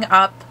paying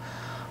up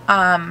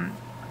and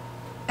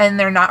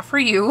they're not for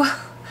you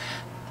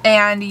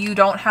and you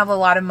don't have a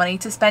lot of money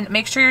to spend,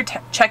 make sure you're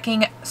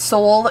checking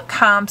sold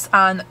comps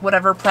on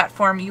whatever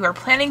platform you are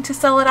planning to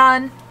sell it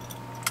on.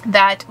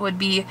 That would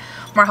be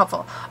more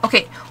helpful.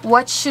 Okay,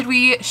 what should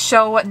we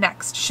show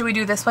next? Should we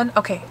do this one?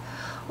 Okay,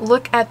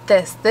 look at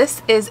this.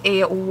 This is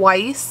a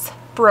Weiss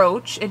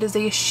brooch. It is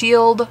a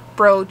shield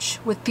brooch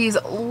with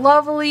these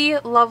lovely,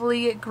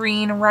 lovely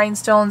green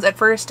rhinestones. At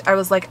first I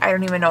was like, I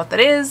don't even know what that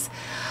is.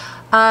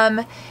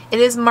 It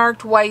is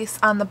marked Weiss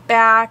on the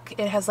back.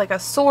 It has like a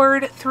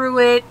sword through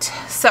it.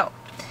 So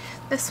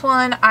this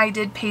one I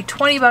did pay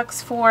 20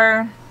 bucks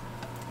for.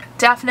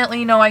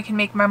 Definitely know I can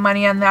make my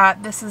money on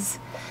that. This is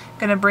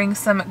gonna bring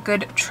some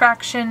good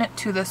traction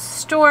to the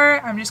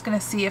store. I'm just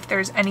gonna see if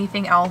there's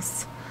anything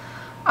else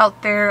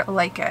out there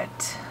like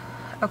it.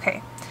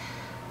 Okay.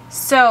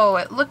 So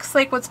it looks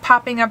like what's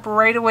popping up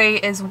right away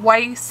is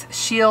Weiss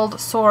Shield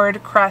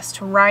Sword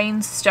Crest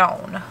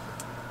Rhinestone.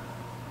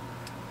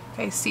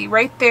 Okay, see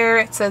right there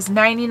it says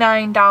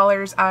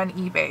 $99 on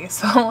eBay.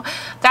 So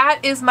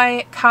that is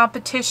my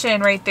competition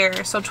right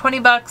there. So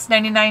 20 bucks,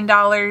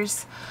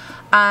 $99.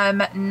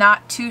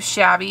 Not too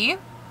shabby.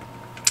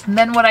 And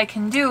then what I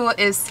can do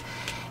is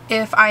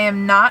if I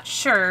am not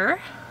sure,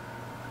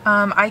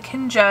 I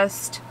can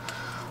just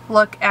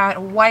look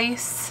at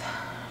Weiss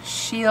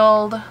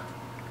Shield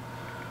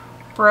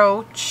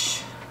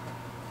brooch,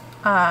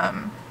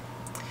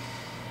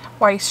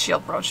 Weiss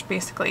Shield brooch,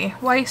 basically.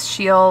 Weiss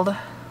Shield,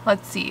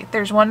 let's see,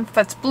 there's one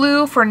that's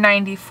blue for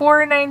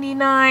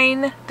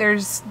 $94.99.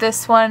 There's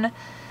this one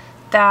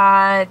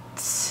that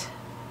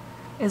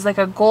is like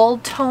a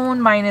gold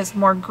tone. Mine is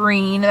more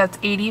green, that's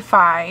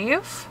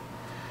 $85.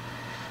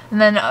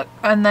 And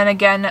then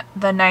again,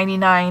 the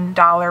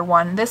 $99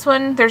 one. This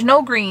one, there's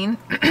no green.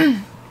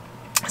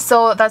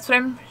 So that's what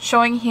I'm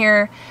showing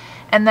here.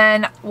 And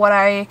then what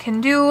I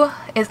can do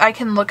is I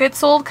can look at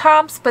sold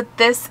comps, but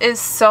this is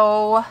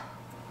so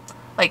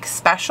like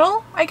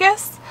special, I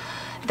guess.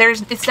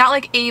 It's not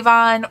like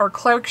Avon or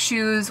Clark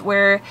shoes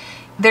where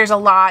there's a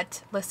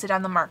lot listed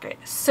on the market.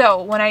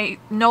 So when I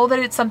know that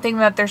it's something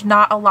that there's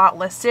not a lot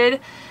listed,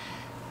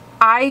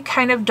 I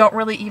kind of don't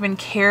really even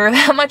care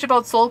that much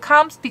about sold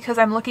comps because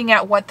I'm looking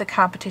at what the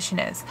competition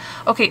is.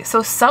 Okay,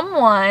 so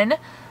someone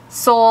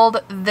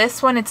sold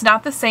this one. It's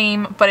not the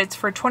same, but it's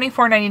for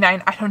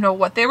 $24.99. I don't know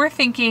what they were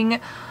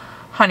thinking.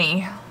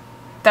 Honey,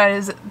 that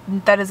is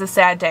a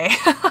sad day.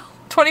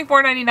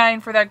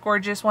 $24.99 for that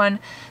gorgeous one.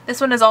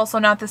 This one is also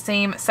not the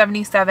same,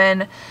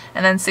 $77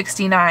 and then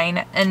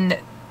 $69, and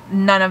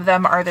none of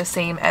them are the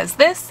same as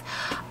this.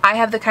 I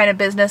have the kind of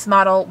business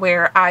model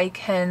where I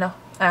can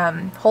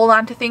hold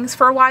on to things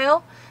for a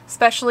while,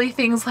 especially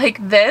things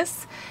like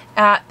this,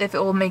 if it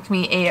will make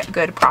me a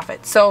good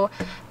profit. So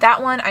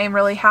that one I am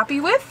really happy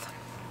with.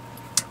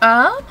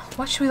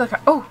 What should we look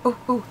at?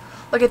 Oh,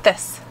 look at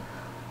this.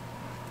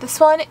 This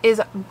one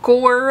is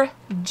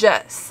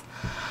gorgeous.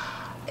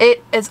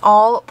 It is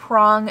all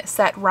prong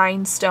set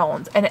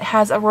rhinestones and it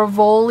has a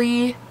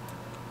Rivoli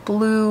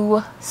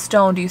blue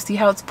stone. Do you see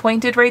how it's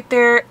pointed right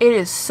there? It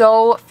is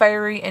so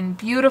fiery and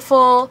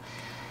beautiful.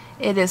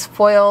 It is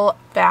foil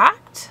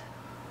backed,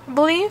 I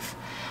believe.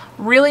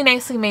 Really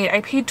nicely made. I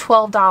paid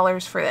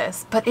 $12 for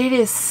this, but it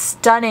is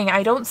stunning.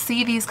 I don't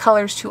see these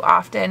colors too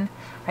often.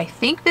 I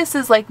think this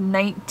is like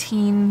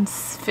 1950s,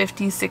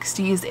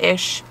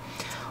 60s-ish.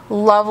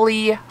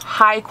 Lovely,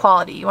 high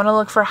quality. You want to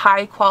look for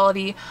high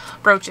quality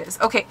brooches.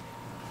 Okay,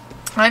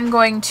 I'm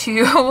going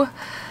to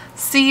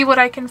see what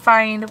I can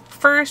find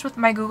first with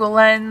my Google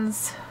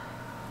Lens.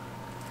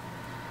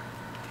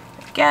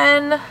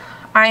 Again,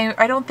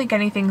 I don't think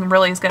anything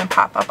really is going to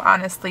pop up,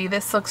 honestly.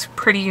 This looks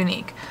pretty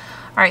unique.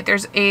 All right,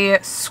 there's a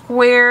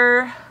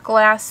square,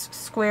 glass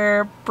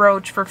square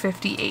brooch for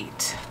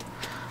 $58.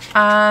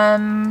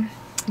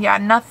 Yeah,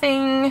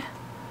 nothing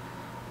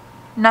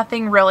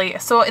really.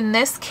 So in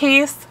this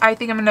case, I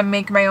think I'm going to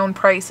make my own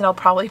price, and I'll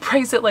probably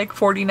price it like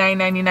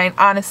 $49.99.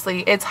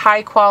 Honestly, it's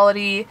high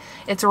quality,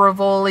 it's a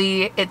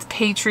Rivoli, it's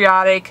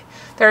patriotic.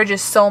 There are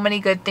just so many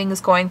good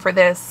things going for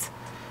this.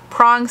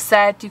 Prong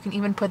set, you can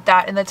even put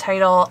that in the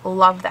title.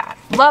 Love that.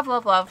 Love,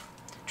 love, love.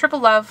 Triple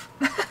love.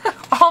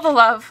 All the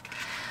love.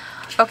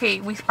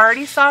 Okay, we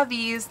already saw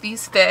these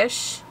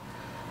fish.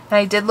 And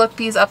I did look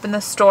these up in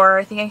the store.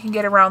 I think I can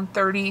get around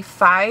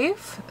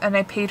 $35. And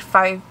I paid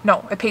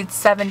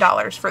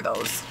 $7 for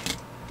those.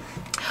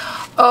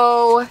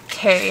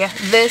 Okay,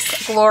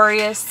 this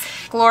glorious,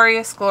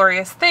 glorious,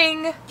 glorious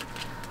thing.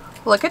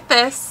 Look at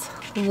this.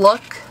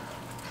 Look.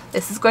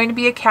 This is going to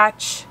be a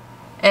catch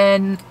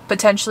and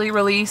potentially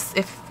release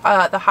if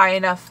the high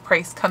enough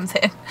price comes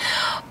in.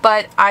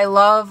 But I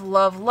love,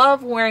 love,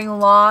 love wearing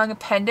long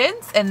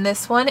pendants, and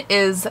this one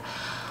is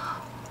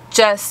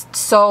just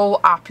so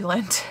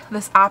opulent.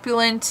 This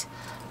opulent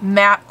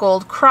matte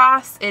gold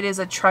cross. It is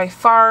a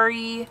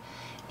Trifari,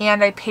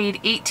 and I paid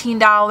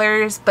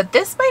 $18, but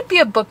this might be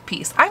a book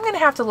piece. I'm gonna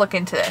have to look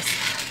into this.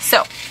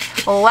 So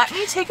let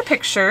me take a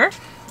picture.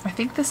 I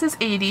think this is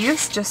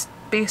 80s, just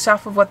based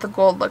off of what the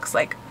gold looks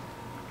like.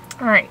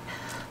 All right.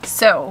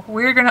 So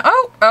we're gonna,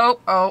 whoa,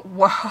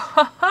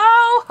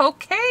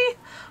 okay.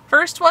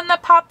 First one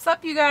that pops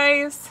up, you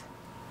guys.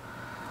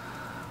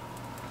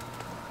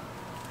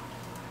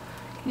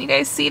 Can you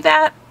guys see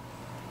that?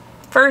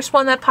 First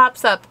one that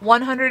pops up,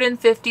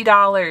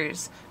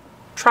 $150.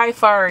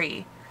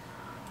 Trifari,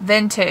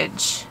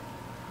 vintage,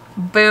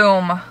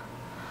 boom.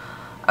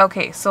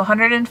 Okay, so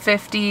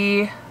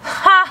 150, ha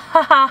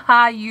ha ha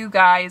ha, you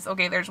guys.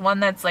 Okay, there's one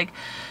that's like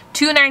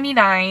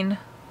 $2.99.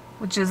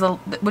 Which is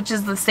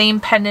the same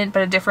pendant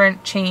but a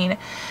different chain.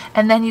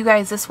 And then you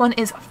guys, this one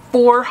is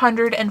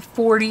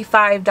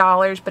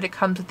 $445, but it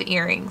comes with the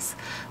earrings.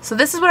 So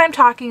this is what I'm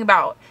talking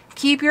about.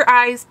 Keep your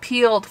eyes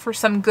peeled for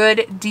some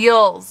good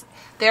deals.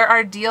 There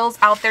are deals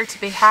out there to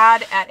be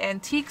had at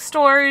antique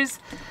stores.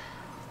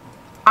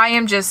 I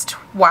am just,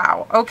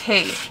 wow.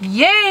 Okay,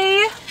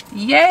 yay,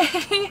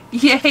 yay,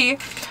 yay.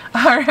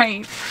 All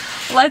right,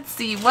 let's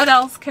see, what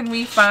else can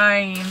we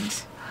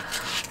find?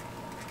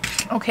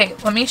 Okay,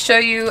 let me show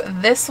you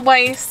this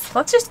Weiss.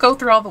 Let's just go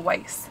through all the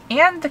Weiss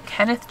and the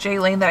Kenneth J.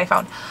 Lane that I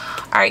found.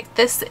 All right,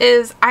 this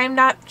is, I'm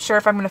not sure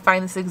if I'm going to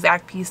find this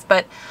exact piece,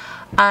 but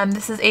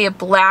this is a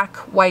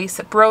black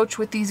Weiss brooch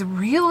with these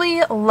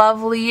really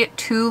lovely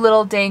two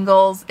little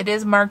dangles. It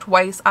is marked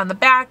Weiss on the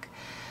back,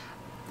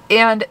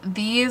 and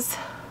these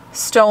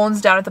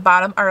stones down at the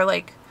bottom are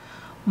like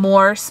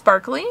more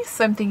sparkly,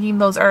 so I'm thinking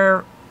those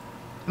are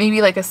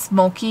maybe like a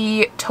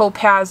smoky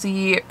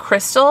topazy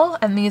crystal,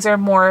 and these are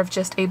more of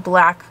just a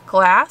black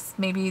glass,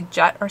 maybe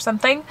jet or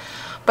something.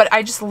 But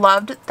I just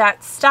loved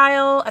that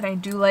style, and I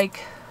do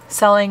like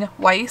selling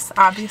Weiss,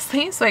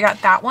 obviously, so I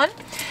got that one.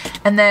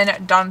 And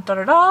then dun da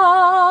da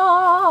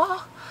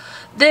da,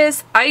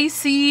 this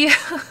icy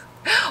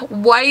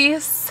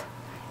Weiss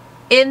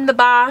in the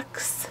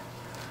box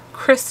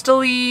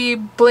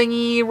crystally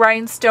blingy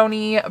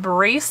rhinestoney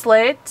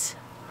bracelet.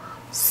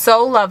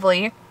 So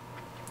lovely.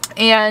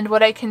 And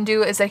what I can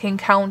do is I can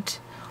count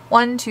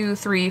 1, 2,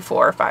 3,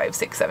 4, 5,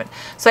 6, 7.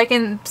 So I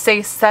can say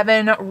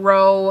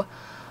 7-row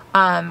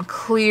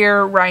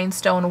clear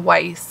rhinestone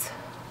Weiss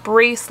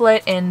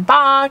bracelet in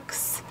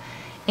box.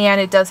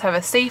 And it does have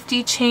a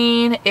safety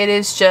chain. It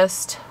is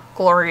just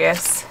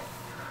glorious.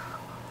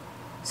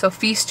 So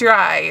feast your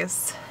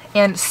eyes.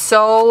 And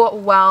so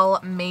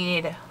well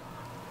made.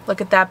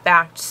 Look at that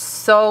back.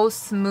 So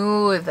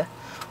smooth.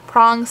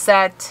 Prong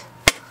set.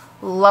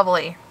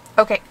 Lovely.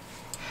 Okay.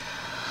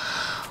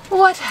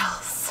 What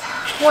else?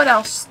 What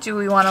else do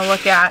we want to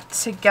look at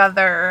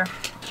together?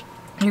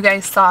 You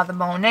guys saw the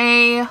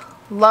Monet.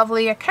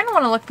 Lovely. I kind of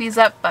want to look these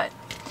up, but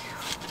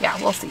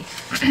yeah, we'll see.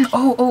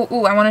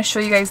 Oh, I want to show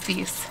you guys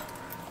these.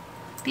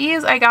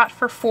 These I got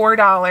for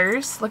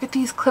 $4. Look at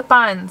these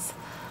clip-ons.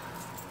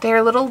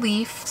 They're little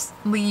leaves,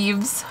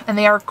 and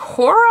they are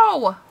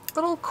coral.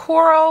 Little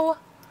coral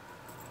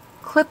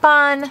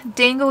clip-on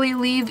dangly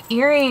leaf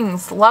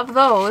earrings. Love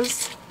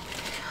those.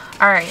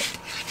 All right.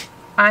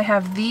 I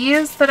have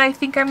these that I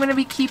think I'm going to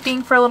be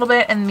keeping for a little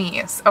bit, and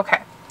these.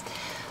 Okay.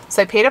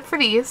 So I paid up for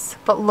these,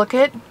 but look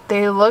at,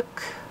 they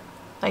look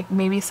like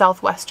maybe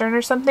Southwestern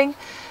or something.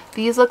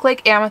 These look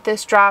like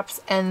amethyst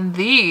drops, and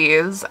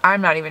these,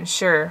 I'm not even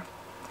sure,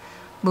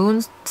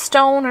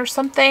 moonstone or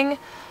something.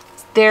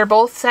 They're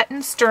both set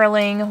in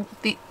sterling.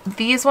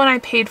 These one I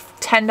paid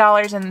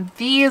 $10, and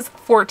these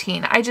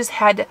 $14. I just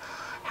had to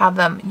have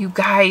them. You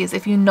guys,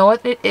 if you know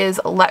what it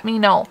is, let me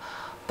know.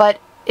 But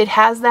it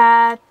has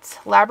that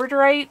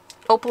labradorite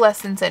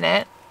opalescence in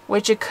it,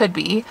 which it could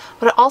be,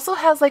 but it also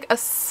has like a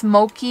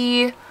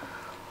smoky,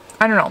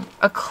 I don't know,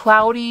 a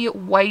cloudy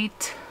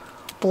white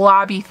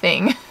blobby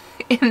thing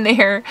in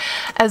there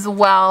as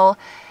well.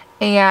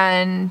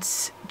 And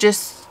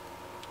just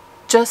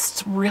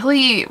just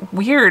really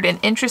weird and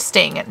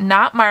interesting,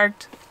 not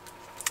marked.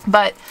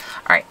 But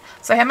all right,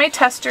 so I have my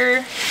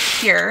tester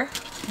here,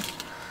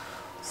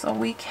 so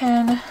we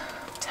can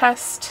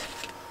test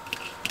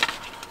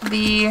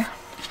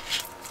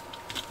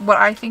what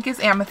I think is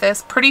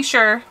amethyst. Pretty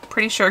sure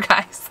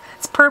guys,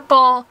 it's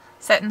purple,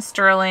 set in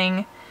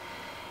sterling,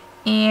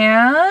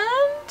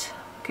 and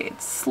okay,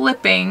 it's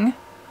slipping.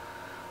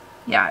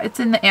 Yeah, it's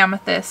in the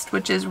amethyst,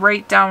 which is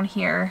right down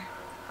here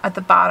at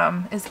the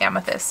bottom is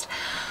amethyst.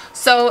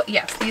 So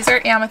yes, these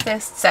are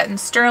amethyst set in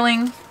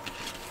sterling.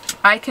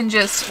 I can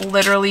just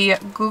literally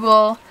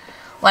Google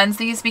lens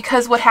these,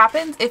 because what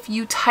happens if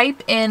you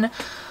type in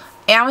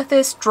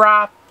amethyst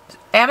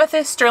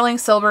sterling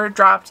silver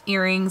dropped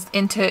earrings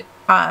into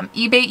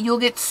eBay, you'll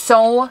get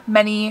so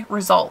many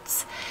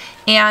results.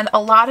 And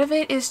a lot of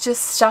it is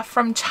just stuff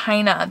from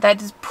China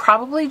that is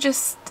probably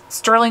just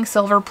sterling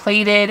silver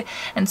plated,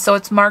 and so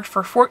it's marked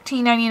for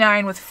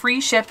 $14.99 with free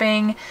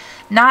shipping,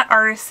 not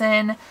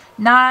artisan,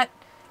 not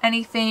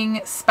anything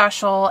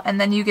special,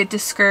 and then you get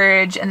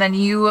discouraged, and then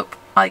you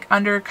like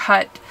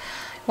undercut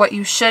what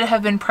you should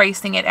have been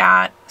pricing it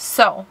at.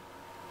 So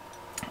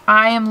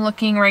I am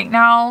looking right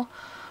now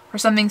for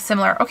something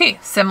similar. Okay,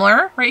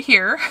 similar right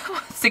here,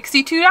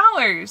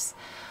 $62.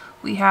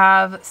 We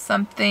have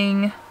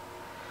something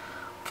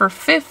for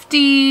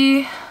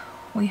 $50.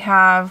 We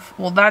have,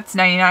 well, that's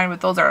 $99,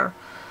 but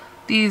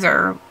these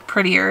are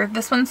prettier.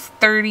 This one's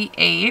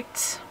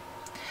 $38.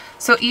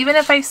 So even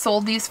if I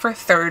sold these for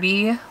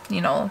 $30,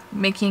 you know,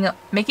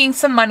 making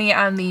some money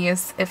on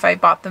these if I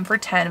bought them for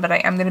 $10, but I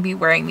am going to be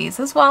wearing these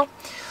as well.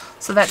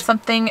 So that's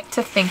something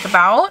to think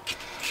about.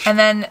 And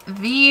then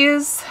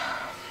these,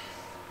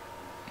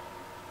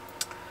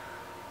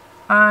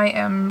 I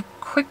am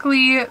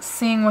quickly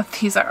seeing what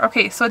these are.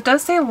 Okay, so it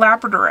does say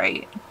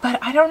labradorite, but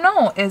I don't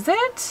know, is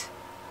it?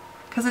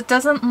 Because it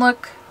doesn't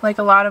look like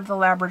a lot of the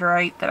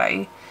labradorite that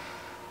I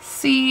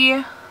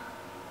see.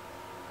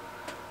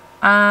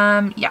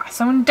 Yeah,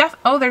 so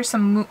oh, there's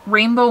some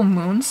rainbow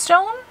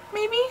moonstone,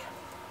 maybe?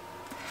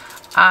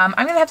 I'm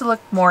gonna have to look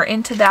more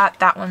into that.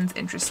 That one's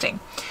interesting.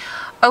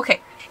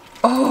 Okay.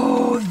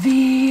 Oh,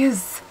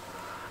 these.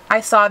 I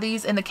saw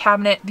these in the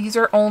cabinet. These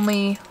are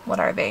only, what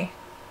are they?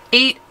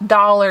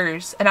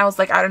 $8. And I was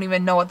like, I don't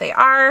even know what they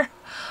are,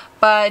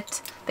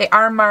 but they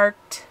are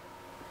marked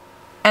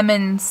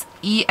Emmons,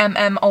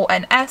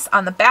 E-M-M-O-N-S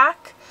on the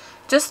back.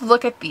 Just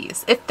look at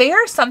these. If they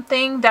are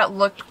something that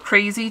looked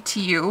crazy to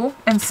you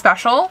and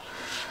special,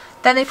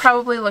 then they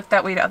probably look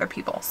that way to other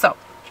people. So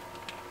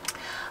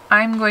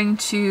I'm going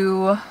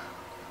to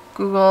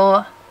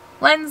Google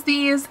lens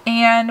these,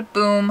 and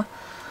boom,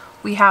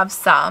 we have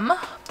some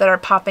that are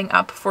popping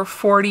up for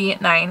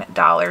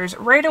 $49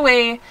 right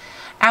away.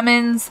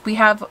 Emmons, we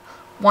have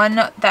one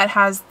that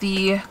has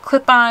the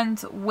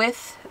clip-ons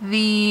with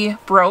the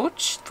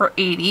brooch for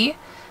 $80.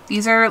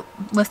 These are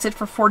listed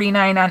for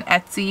 $49 on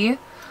Etsy.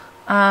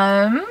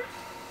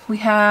 We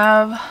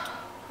have,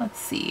 let's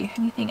see,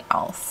 anything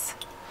else?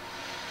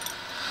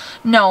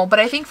 No, but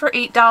I think for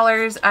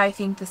 $8, I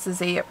think this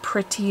is a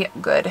pretty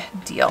good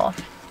deal.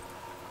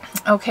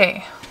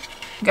 Okay,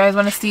 you guys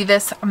want to see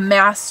this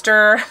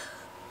master?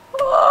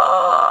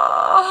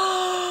 Oh,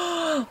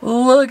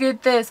 look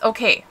at this.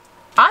 Okay,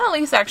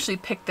 Annalise actually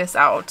picked this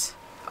out.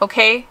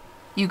 Okay,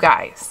 you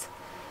guys.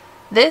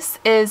 This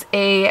is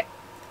it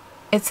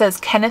says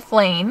Kenneth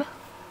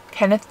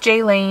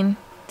J. Lane.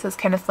 It says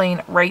Kenneth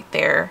Lane right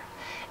there.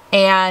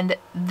 And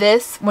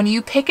this, when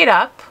you pick it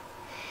up,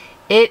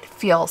 it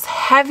feels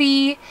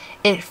heavy,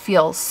 it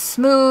feels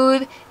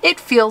smooth, it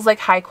feels like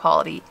high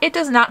quality. It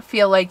does not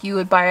feel like you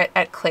would buy it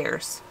at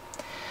Claire's.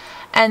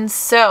 And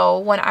so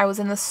when I was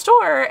in the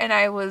store and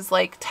I was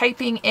like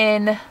typing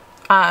in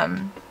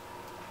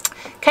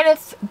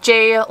Kenneth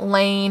J.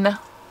 Lane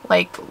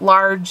like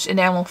large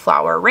enamel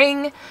flower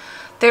ring,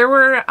 there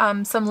were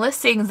some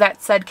listings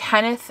that said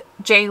Kenneth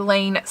J.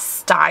 Lane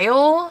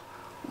style,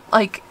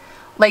 like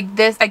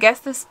this. I guess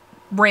this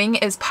ring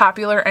is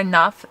popular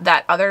enough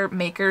that other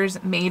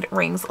makers made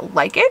rings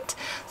like it.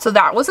 So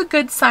that was a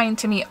good sign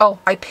to me. Oh,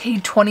 I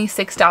paid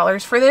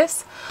 $26 for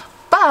this.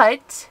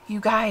 But you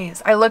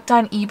guys, I looked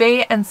on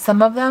eBay and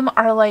some of them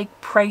are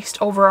like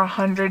priced over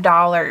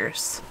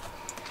 $100.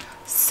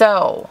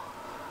 So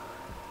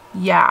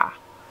yeah,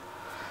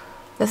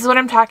 this is what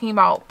I'm talking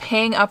about,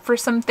 paying up for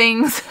some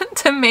things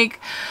to make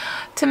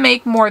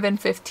more than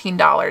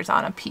 $15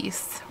 on a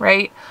piece,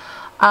 right?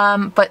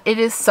 But it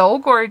is so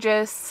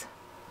gorgeous.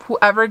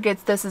 Whoever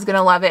gets this is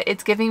gonna love it.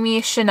 It's giving me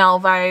Chanel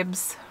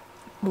vibes.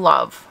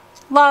 Love,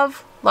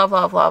 love, love,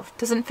 love, love.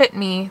 Doesn't fit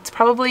me. It's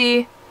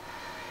probably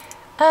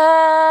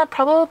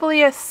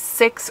a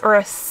 6 or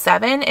a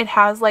 7. It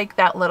has like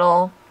that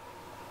little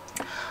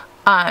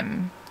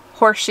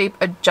horse shape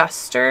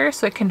adjuster,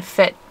 so it can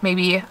fit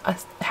maybe a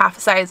half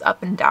size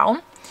up and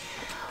down,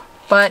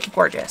 but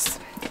gorgeous.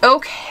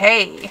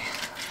 Okay,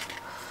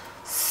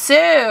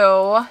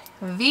 so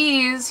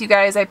these, you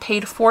guys, I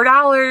paid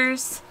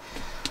 $4.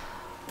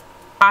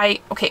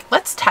 Okay,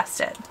 let's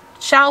test it,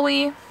 shall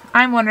we?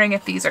 I'm wondering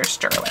if these are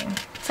sterling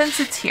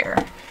since it's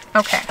here.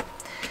 Okay,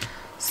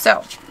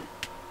 So,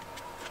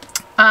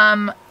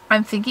 I'm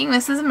thinking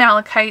this is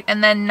malachite,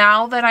 and then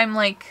now that I'm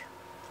like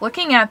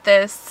looking at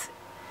this,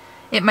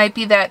 it might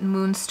be that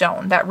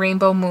moonstone, that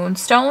rainbow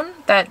moonstone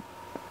that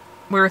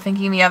we were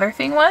thinking the other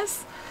thing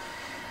was,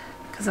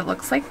 because it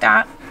looks like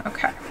that.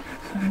 Okay,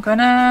 so I'm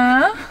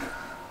gonna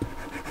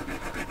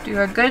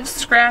do a good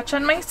scratch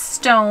on my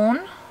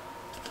stone.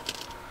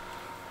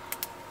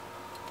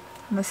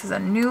 And this is a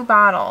new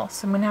bottle,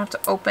 so I'm gonna have to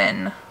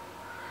open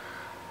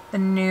the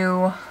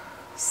new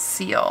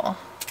seal.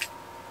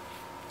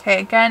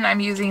 Okay, again, I'm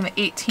using the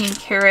 18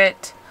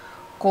 karat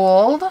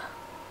gold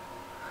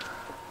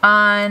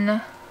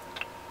on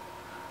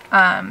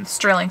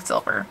sterling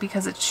silver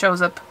because it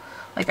shows up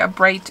like a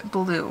bright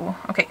blue.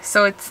 Okay,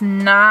 so it's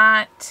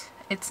not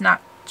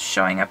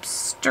showing up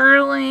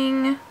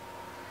sterling.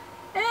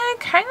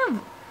 Kind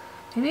of,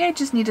 maybe I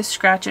just need to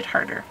scratch it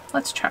harder.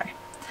 Let's try.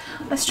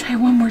 Let's try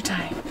one more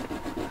time.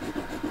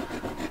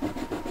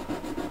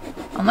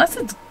 Unless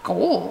it's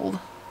gold.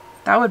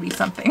 That would be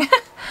something.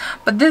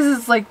 But this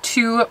is like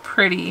too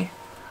pretty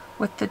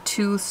with the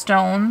two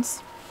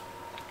stones.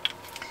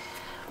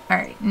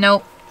 Alright,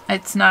 nope.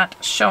 It's not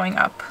showing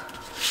up.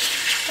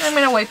 And I'm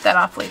going to wipe that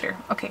off later.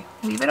 Okay,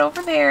 leave it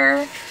over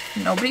there.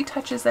 Nobody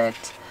touches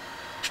it.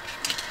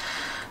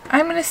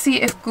 I'm going to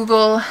see if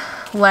Google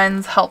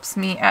Lens helps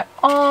me at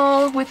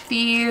all with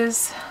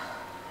these.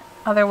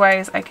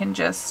 Otherwise, I can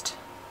just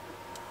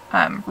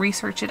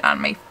research it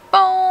on my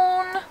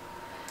phone.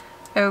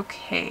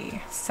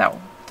 Okay,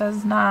 so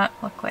does not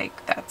look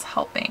like that's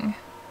helping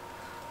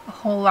a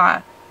whole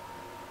lot.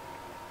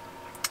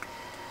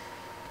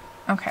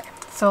 Okay,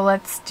 so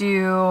let's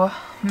do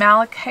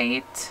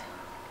malachite,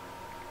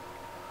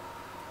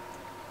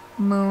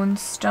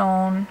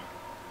 moonstone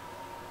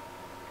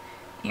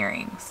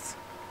earrings.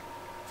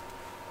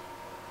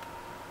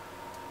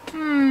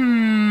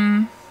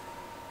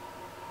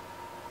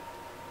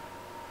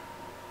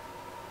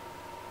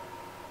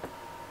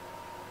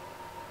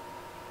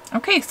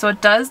 Okay, so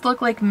it does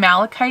look like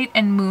malachite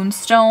and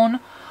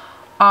moonstone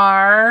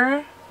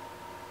are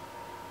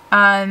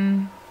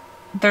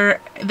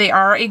they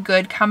are a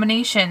good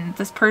combination.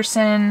 This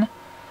person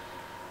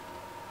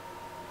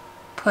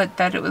put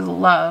that it was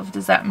love.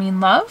 Does that mean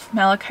love?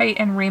 Malachite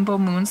and rainbow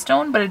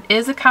moonstone, but it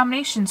is a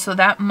combination, so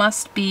that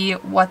must be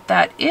what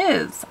that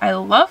is. I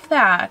love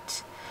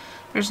that.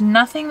 There's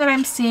nothing that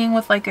I'm seeing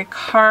with like a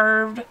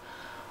carved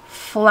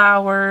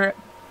flower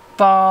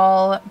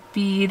ball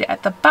bead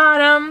at the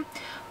bottom.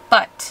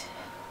 But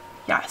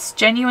yes,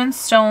 genuine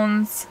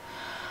stones.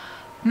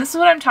 And this is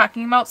what I'm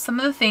talking about. Some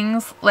of the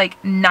things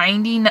like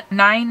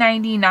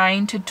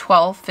 $9.99 to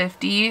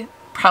 $12.50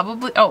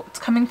 probably. Oh, it's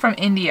coming from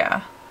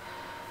India.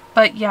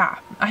 But yeah,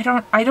 I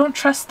don't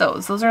trust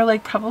those. Those are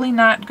like probably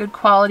not good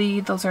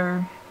quality. Those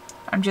are,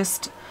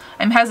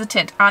 I'm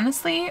hesitant.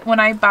 Honestly, when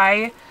I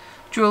buy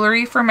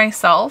jewelry for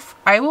myself,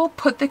 I will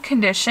put the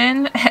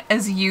condition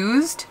as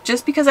used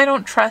just because I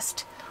don't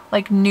trust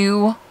like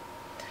new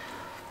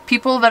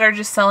people that are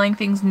just selling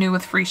things new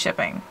with free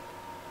shipping.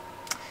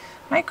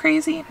 Am I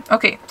crazy?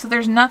 Okay, so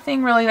there's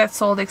nothing really that's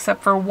sold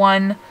except for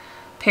one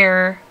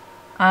pair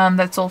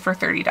that sold for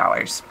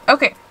 $30.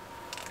 Okay,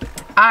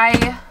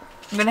 I'm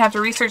gonna have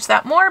to research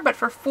that more, but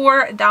for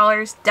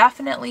 $4,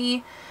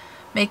 definitely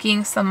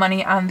making some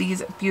money on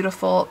these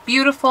beautiful,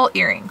 beautiful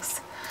earrings.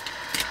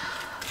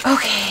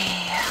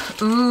 Okay,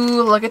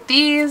 ooh, look at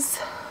these.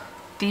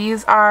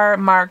 These are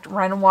marked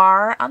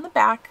Renoir on the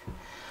back.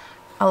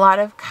 A lot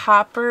of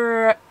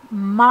copper,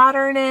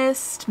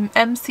 modernist,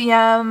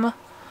 MCM,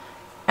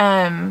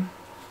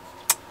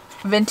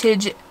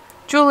 vintage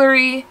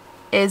jewelry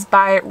is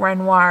by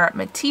Renoir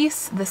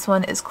Matisse. This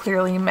one is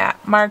clearly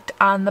marked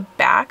on the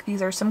back.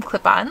 These are some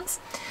clip-ons.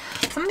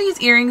 Some of these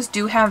earrings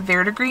do have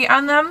verdigris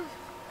on them,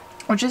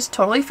 which is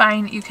totally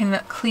fine. You can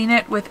clean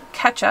it with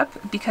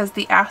ketchup because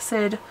the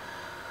acid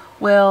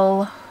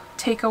will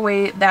take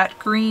away that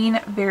green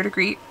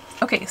verdigris.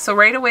 Okay, so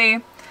right away,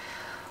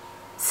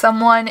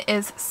 someone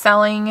is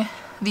selling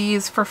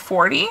these for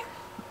 $40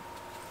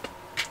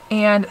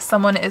 and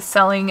someone is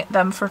selling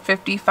them for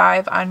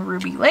 $55 on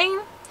Ruby Lane.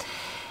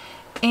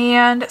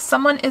 And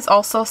someone is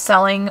also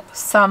selling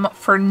some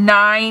for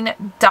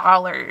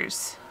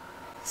 $9.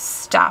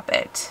 Stop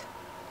it.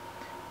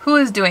 Who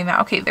is doing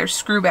that? Okay, they're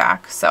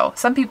screwback. So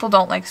some people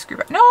don't like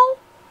screwback. No,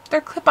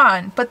 they're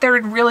clip-on, but they're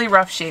in really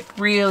rough shape,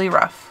 really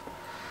rough.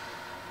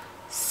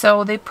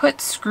 So they put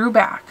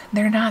screwback.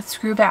 They're not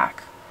screwback.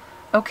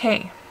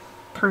 Okay,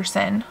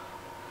 person.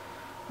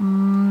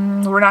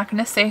 We're not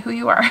going to say who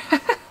you are.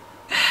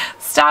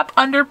 Stop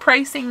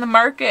underpricing the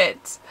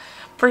market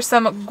for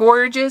some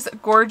gorgeous,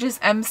 gorgeous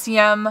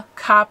MCM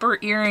copper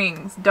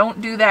earrings.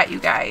 Don't do that, you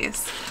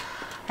guys.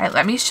 All right,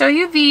 let me show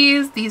you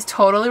these. These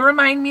totally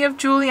remind me of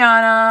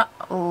Juliana.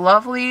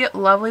 Lovely,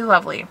 lovely,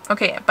 lovely.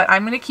 Okay, but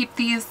I'm going to keep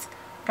these.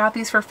 Got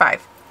these for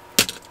 $5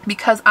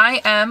 because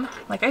I am,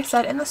 like I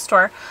said in the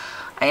store,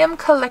 I am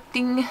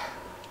collecting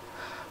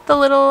the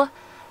little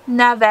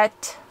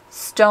Navette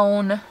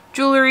stone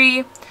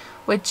jewelry,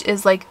 which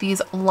is like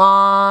these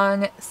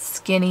long,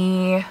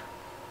 skinny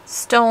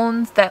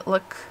stones that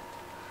look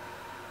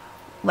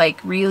like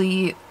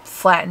really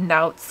flattened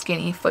out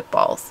skinny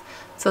footballs.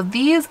 So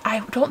these, I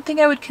don't think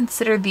I would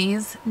consider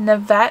these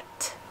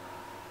navette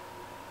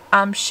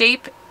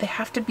shape. They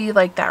have to be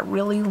like that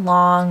really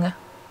long,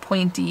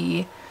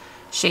 pointy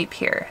shape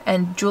here.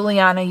 And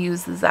Juliana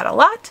uses that a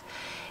lot.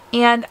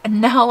 And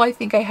now I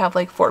think I have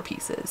like 4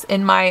 pieces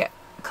in my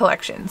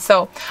collection.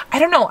 So I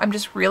don't know, I'm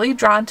just really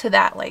drawn to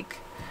that, like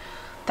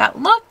that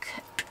look.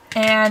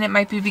 And it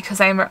might be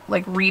because I'm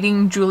like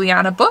reading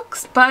Juliana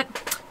books,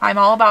 but I'm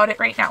all about it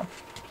right now.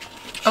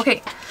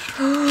 Okay.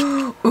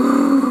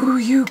 Ooh,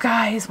 you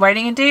guys,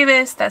 Whiting &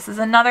 Davis. This is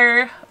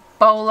another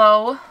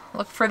bolo.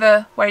 Look for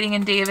the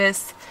Whiting &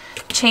 Davis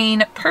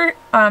chain,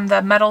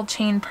 the metal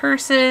chain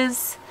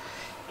purses.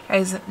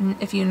 Guys,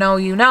 if you know,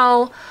 you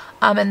know.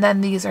 And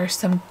then these are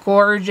some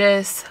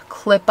gorgeous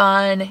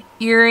clip-on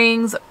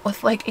earrings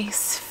with like a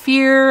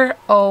sphere.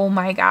 Oh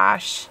my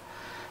gosh.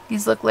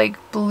 These look like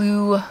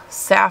blue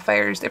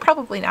sapphires. They're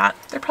probably not.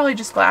 They're probably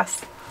just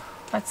glass.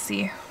 Let's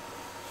see.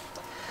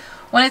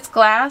 When it's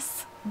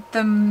glass,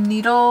 the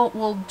needle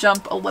will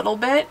jump a little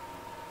bit.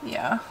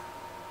 Yeah.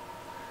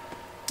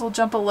 It will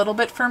jump a little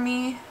bit for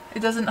me. It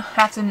doesn't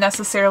have to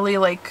necessarily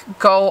like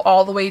go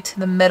all the way to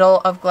the middle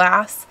of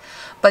glass,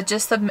 but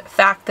just the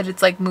fact that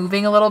it's like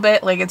moving a little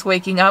bit, like it's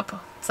waking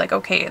up, it's like,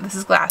 okay, this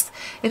is glass.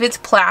 If it's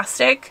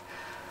plastic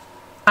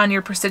on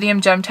your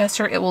Presidium gem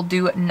tester, it will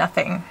do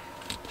nothing.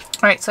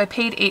 All right, so I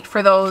paid $8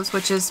 for those,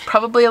 which is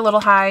probably a little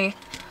high,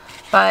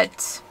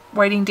 but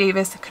Whiting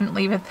Davis, I couldn't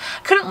leave it.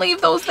 Couldn't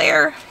leave those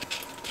there.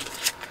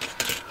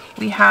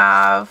 We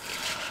have,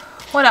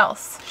 what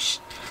else?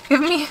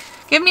 Give me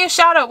a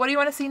shout out. What do you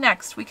want to see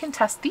next? We can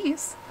test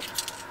these.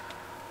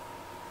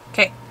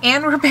 Okay,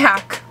 and we're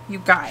back, you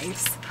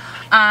guys.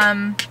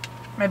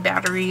 My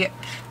battery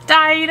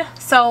died,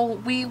 so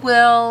we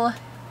will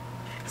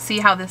see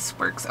how this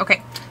works.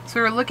 Okay, so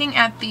we were looking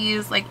at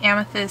these like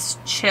amethyst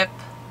chip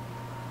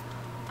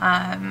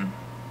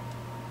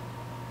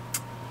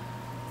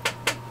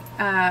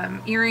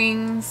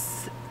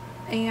earrings,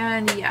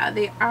 and yeah,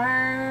 they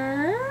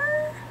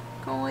are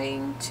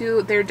going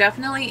to, they're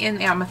definitely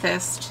in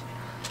amethyst,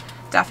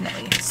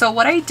 definitely. So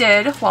what I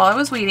did while I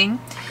was waiting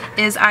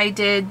is I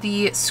did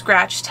the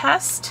scratch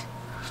test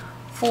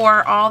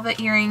for all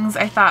the earrings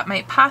I thought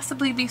might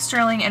possibly be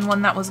sterling and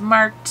one that was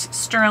marked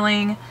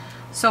sterling.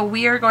 So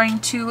we are going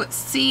to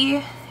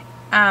see,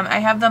 I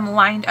have them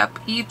lined up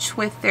each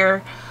with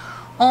their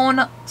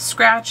own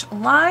scratch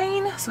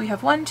line. So we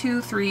have 1,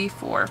 2, 3,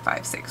 4,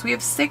 5, 6. We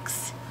have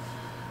 6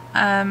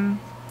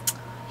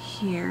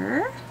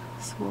 here.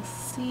 So we'll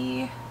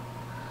see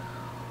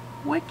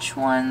which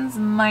ones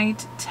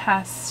might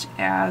test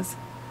as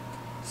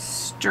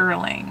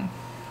sterling.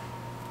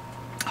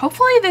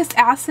 Hopefully this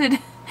acid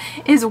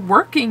is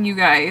working, you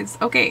guys.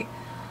 Okay.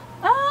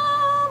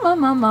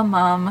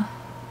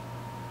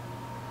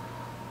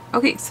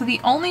 Okay, so the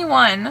only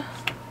one,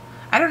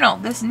 I don't know,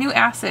 this new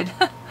acid,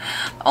 the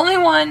only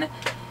one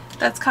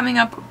that's coming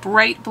up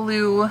bright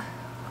blue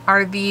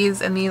are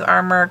these, and these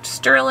are marked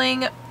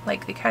sterling.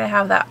 Like they kind of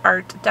have that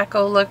Art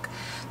Deco look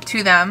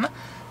to them.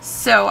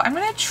 So I'm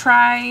going to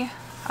try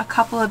a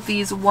couple of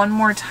these one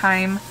more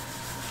time,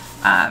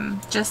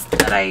 just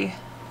that I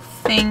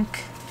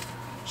think,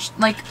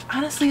 like,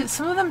 honestly,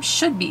 some of them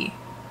should be.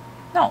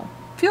 No,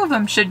 a few of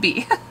them should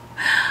be.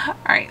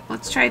 Alright,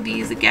 let's try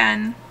these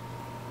again.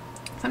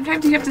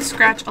 Sometimes you have to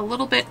scratch a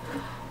little bit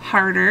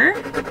harder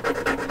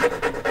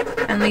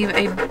and leave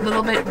a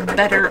little bit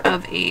better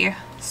of a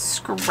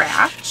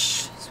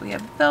scratch. So we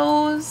have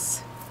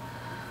those.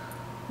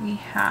 We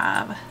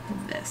have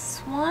this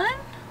one.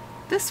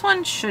 This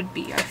one should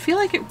be. I feel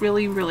like it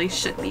really, really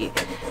should be.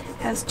 It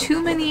has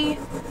too many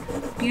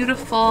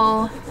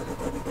beautiful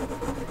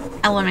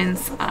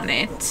elements on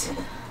it.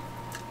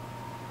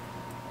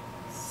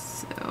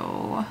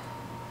 So,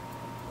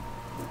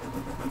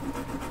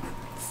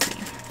 let's see.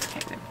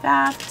 Okay, we have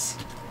that.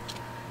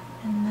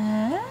 And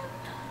then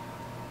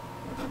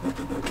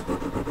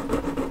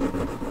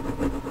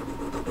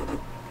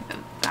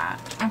that.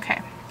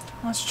 Okay,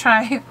 let's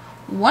try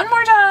one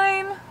more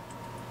time.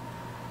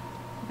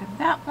 We have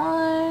that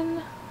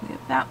one, we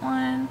have that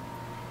one,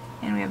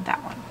 and we have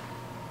that one.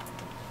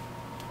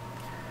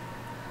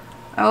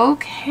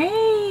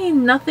 Okay,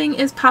 nothing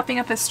is popping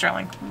up as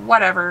sterling.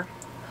 Whatever.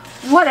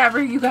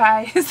 Whatever, you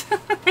guys.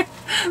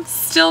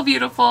 Still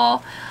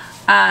beautiful.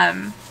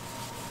 And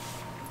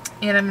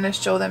I'm going to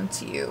show them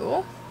to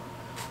you.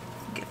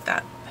 Get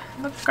that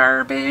in the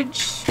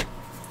garbage.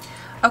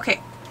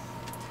 Okay.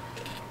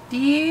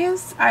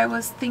 These I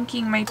was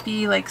thinking might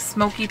be like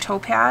smoky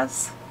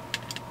topaz.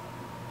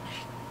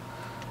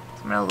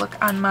 So I'm going to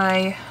look on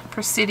my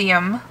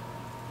Presidium.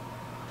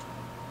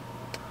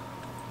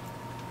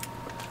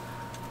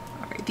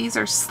 Alright, these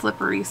are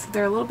slippery, so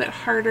they're a little bit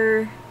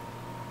harder.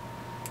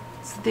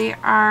 So they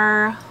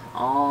are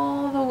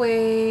all the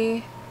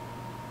way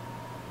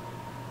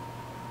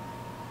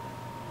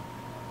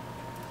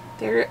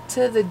there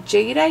to the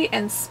jadeite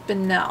and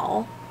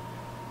spinel,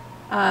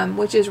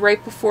 which is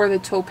right before the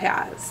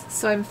topaz.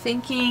 So I'm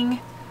thinking,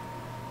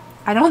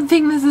 I don't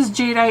think this is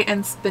jadeite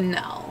and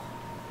spinel.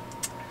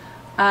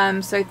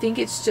 So I think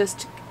it's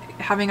just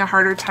having a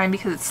harder time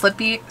because it's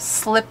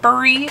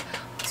slippery.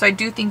 So I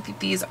do think that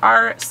these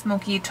are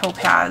smoky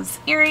topaz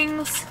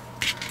earrings.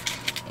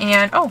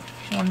 And oh,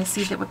 I wanted to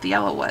see what the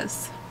yellow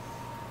was.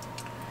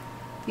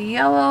 The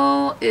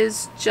yellow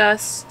is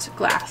just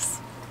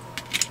glass.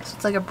 So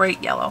it's like a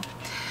bright yellow.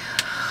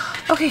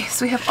 Okay,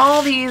 so we have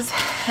all these,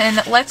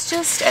 and let's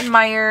just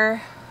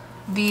admire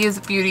these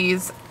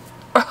beauties.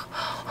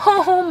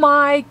 Oh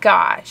my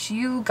gosh,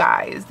 you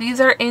guys, these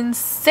are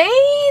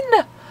insane.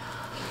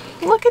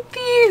 Look at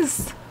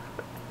these.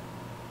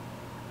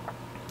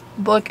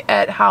 Look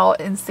at how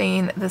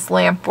insane this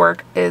lamp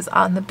work is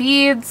on the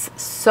beads.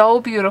 So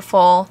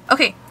beautiful.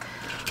 Okay,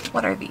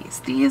 what are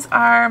these? These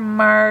are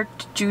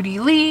marked Judy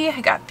Lee.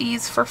 I got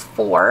these for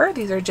 $4.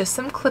 These are just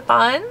some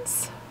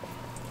clip-ons.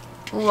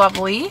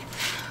 Lovely.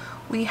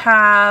 We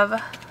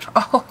have,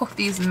 oh,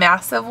 these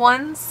massive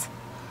ones.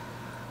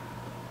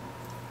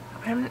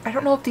 I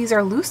don't know if these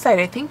are lucite.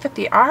 I think that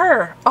they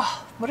are.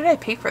 Oh, what did I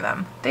pay for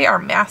them? They are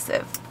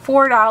massive.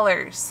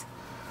 $4.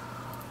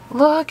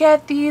 Look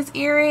at these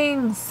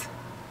earrings.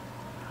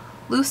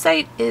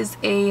 Lucite is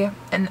a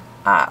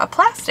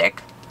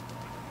plastic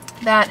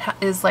that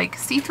is like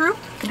see-through.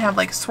 You can have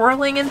like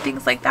swirling and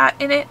things like that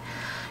in it.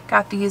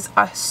 Got these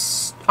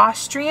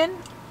Austrian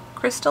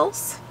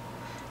crystals.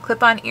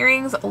 Clip-on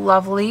earrings,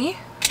 lovely.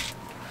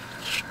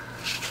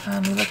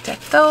 We looked at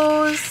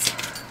those.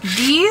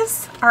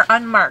 These are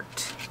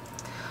unmarked,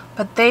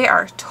 but they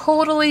are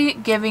totally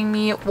giving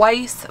me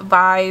Weiss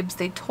vibes.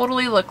 They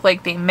totally look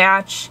like they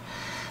match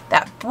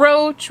that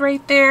brooch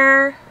right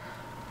there.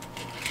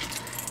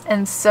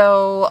 And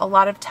so a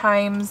lot of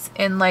times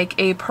in like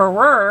a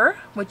parure,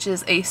 which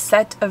is a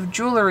set of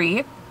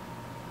jewelry,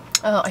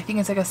 I think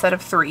it's like a set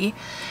of 3,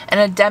 and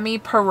a demi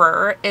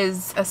parure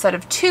is a set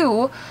of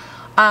 2.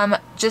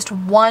 Just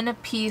one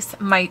piece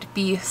might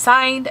be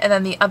signed, and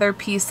then the other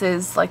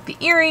pieces, like the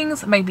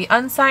earrings, might be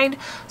unsigned.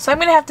 So I'm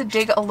gonna have to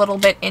dig a little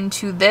bit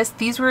into this.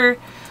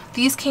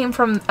 These came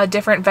from a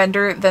different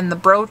vendor than the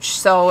brooch,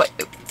 so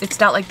it's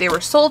not like they were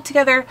sold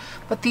together,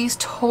 but these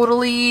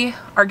totally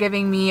are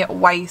giving me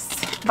Weiss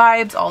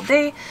vibes all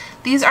day.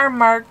 These are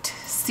marked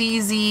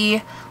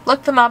CZ.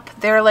 Look them up.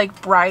 They're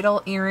like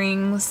bridal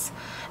earrings,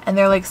 and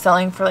they're like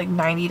selling for like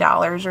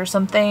 $90 or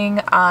something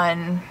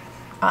on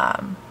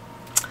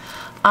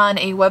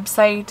a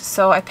website.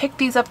 So I picked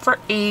these up for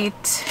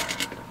 $8.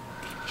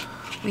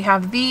 We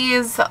have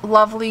these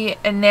lovely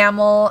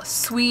enamel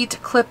sweet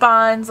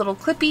clip-ons, little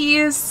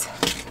clippies.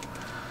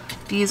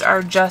 These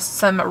are just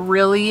some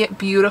really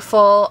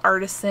beautiful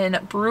artisan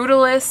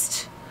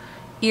brutalist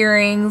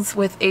earrings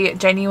with a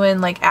genuine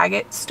like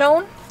agate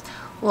stone.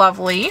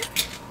 Lovely.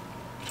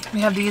 We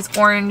have these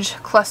orange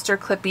cluster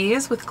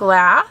clippies with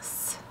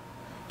glass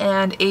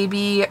and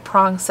AB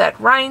prong set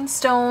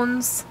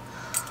rhinestones.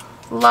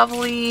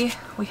 Lovely.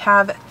 We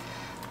have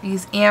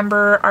these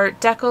amber art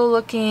deco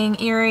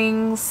looking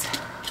earrings.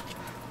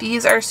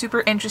 These are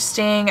super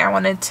interesting. I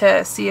wanted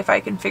to see if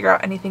I can figure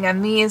out anything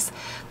on these.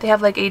 They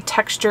have like a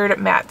textured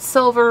matte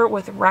silver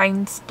with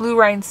blue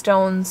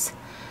rhinestones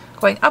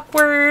going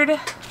upward.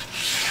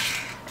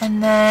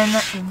 And then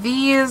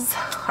these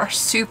are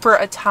super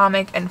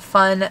atomic and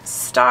fun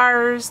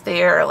stars.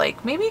 They are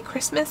like maybe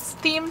Christmas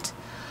themed,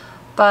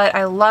 but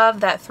I love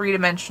that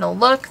 3-dimensional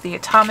look, the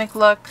atomic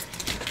look.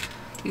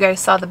 You guys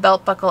saw the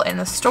belt buckle in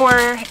the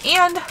store,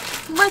 and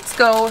let's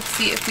go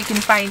see if we can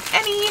find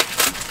any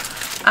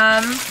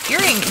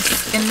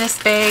earrings in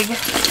this bag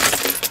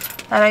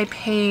that I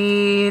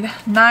paid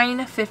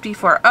 $9.50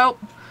 for. Oh,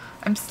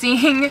 I'm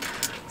seeing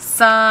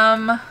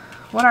some,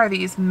 what are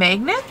these,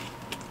 magnet?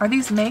 Are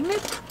these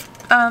magnet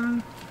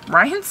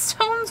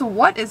rhinestones?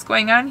 What is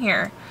going on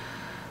here?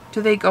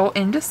 Do they go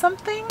into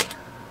something?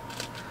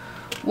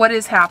 What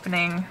is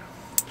happening?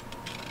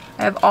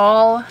 I have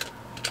all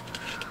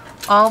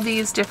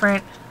these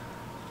different,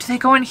 do they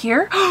go in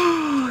here?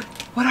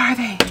 What are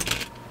they?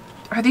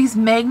 Are these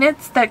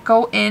magnets that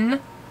go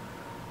in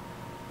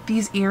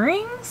these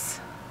earrings?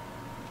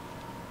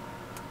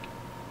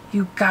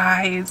 You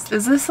guys,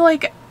 is this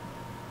like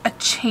a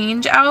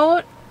change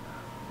out?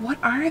 What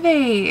are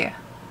they?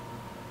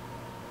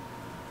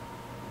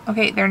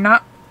 Okay, they're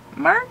not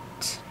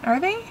marked, are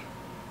they?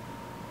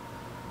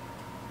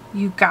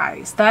 You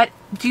guys,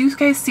 do you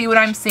guys see what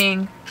I'm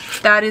seeing?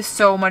 That is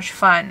so much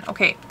fun.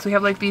 Okay, so we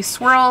have like these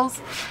swirls,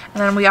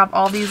 and then we have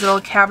all these little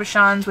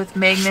cabochons with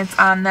magnets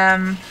on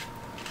them.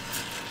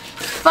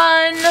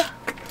 Fun.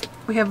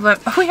 We have a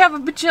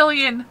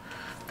bajillion.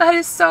 That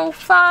is so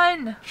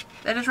fun.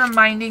 That is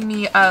reminding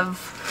me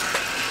of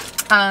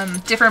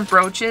different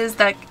brooches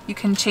that you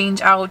can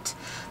change out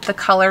the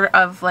color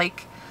of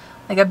like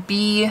a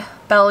bee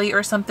belly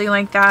or something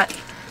like that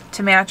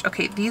to match.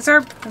 Okay, these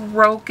are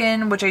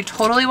broken, which I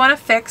totally want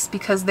to fix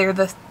because they're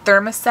the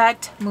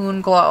thermoset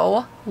moon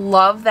glow.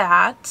 Love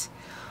that.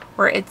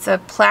 Where it's a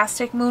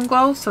plastic moon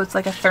glow, so it's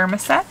like a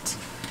thermoset.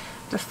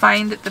 To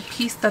find the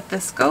piece that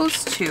this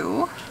goes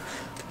to.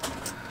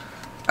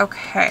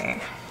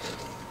 Okay.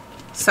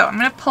 So I'm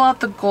going to pull out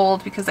the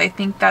gold because I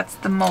think that's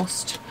the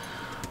most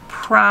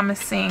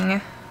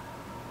promising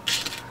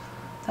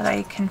that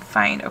I can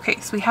find. Okay,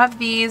 so we have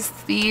these.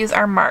 These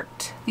are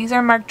marked. These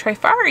are marked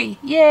Trifari.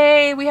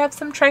 Yay, we have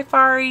some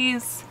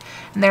Trifaris.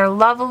 And they're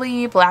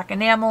lovely, black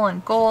enamel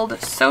and gold.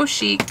 So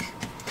chic.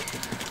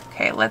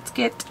 Okay, let's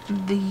get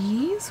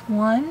these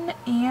 1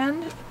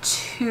 and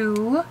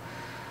 2.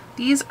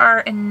 These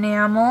are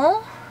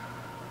enamel.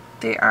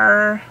 They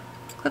are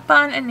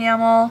clip-on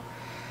enamel.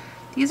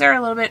 These are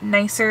a little bit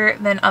nicer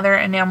than other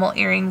enamel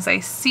earrings I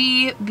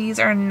see. These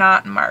are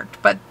not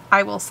marked, but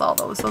I will sell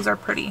those. Those are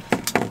pretty.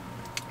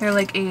 They're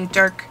like a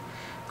dark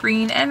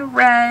green and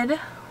red.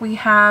 We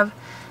have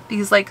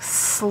these like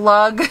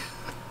slug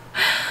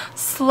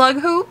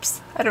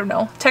hoops. I don't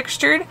know,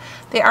 textured.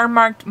 They are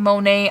marked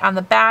Monet on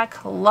the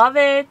back. Love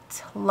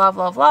it. Love,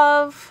 love,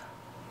 love.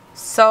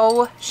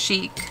 So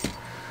chic.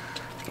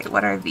 Okay,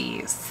 what are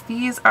these?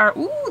 These are,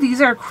 ooh,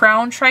 these are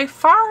Crown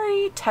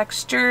Trifari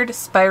textured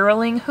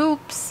spiraling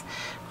hoops.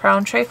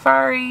 Crown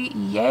Trifari,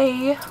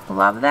 yay,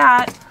 love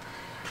that.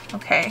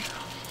 Okay,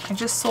 I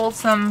just sold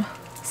some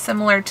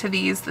similar to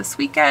these this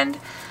weekend.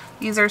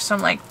 These are some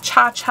like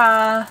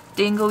cha-cha,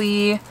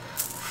 dangly,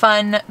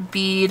 fun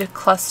bead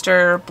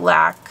cluster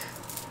black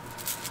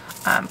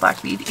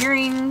bead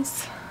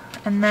earrings.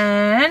 And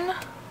then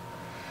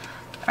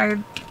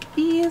are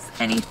these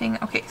anything?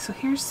 Okay, so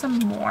here's some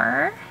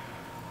more.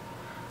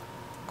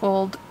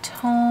 Gold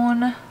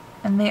tone,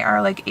 and they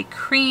are like a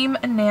cream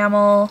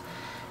enamel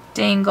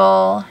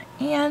dangle,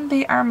 and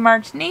they are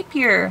marked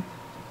Napier.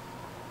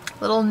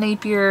 Little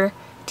Napier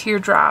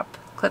teardrop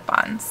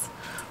clip-ons.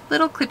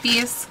 Little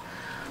clippies.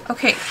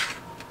 Okay,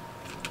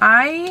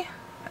 I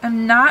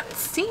am not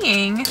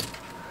seeing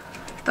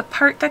the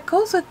part that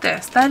goes with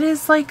this. That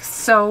is like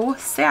so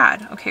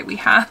sad. Okay, we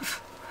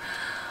have,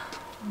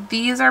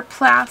 these are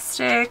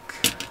plastic,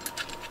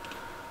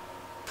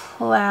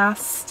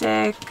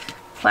 plastic,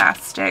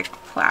 plastic,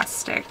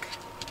 plastic,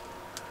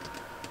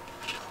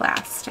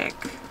 plastic,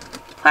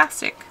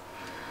 plastic.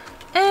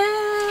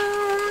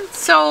 And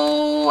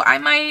so I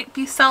might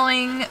be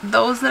selling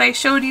those that I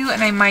showed you,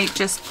 and I might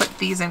just put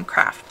these in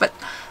craft, but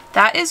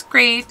that is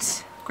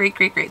great. Great,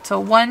 great, great. So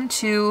 1,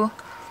 2,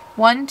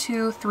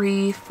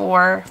 3,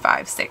 4,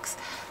 5, 6.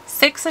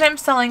 6 that I'm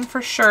selling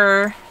for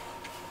sure.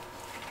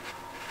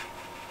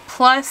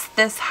 Plus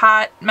this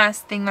hot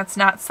mess thing that's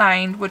not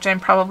signed, which I'm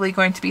probably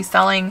going to be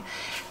selling.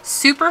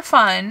 Super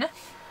fun.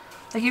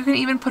 Like you can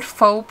even put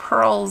faux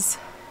pearls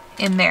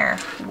in there.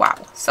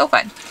 Wow, so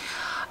fun.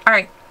 All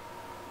right,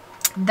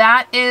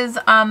 that is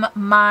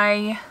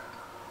my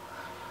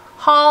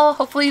haul.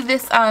 Hopefully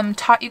this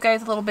taught you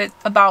guys a little bit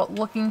about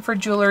looking for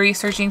jewelry,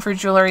 searching for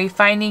jewelry,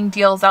 finding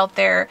deals out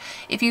there.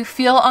 If you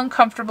feel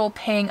uncomfortable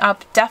paying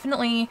up,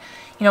 definitely,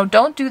 you know,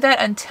 don't do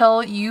that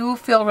until you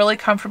feel really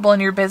comfortable in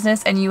your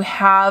business and you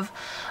have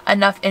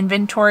enough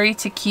inventory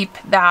to keep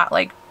that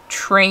like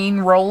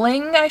train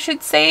rolling, I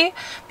should say,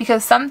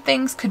 because some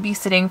things could be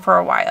sitting for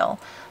a while.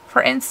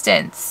 For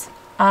instance,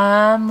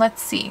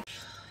 let's see,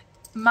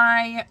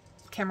 my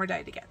camera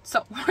died again,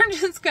 so we're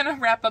just gonna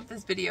wrap up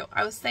this video.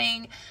 I was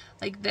saying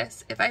like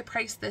this, if I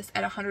price this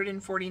at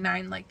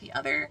 $149 like the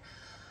other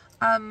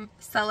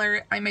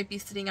seller, I might be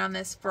sitting on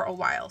this for a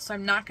while, so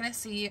I'm not gonna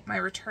see my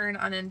return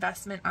on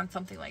investment on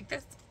something like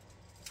this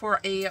for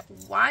a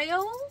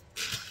while,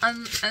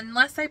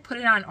 unless I put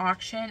it on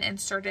auction and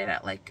start it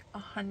at like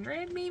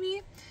 100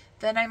 maybe.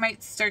 Then I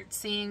might start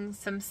seeing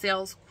some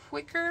sales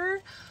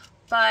quicker.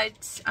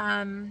 But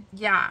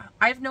yeah,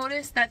 I've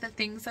noticed that the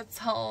things that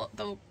sell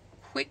the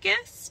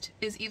quickest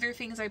is either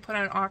things I put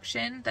on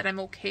auction that I'm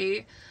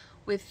okay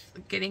with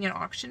getting an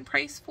auction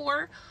price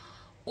for,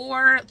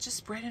 or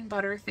just bread and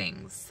butter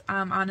things,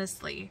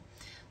 honestly.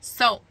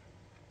 So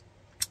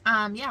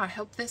yeah, I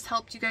hope this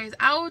helped you guys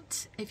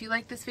out. If you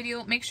like this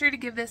video, make sure to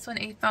give this one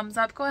a thumbs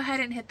up. Go ahead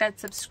and hit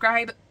that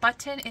subscribe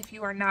button if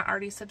you are not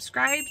already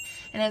subscribed.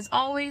 And as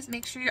always,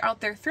 make sure you're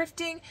out there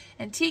thrifting,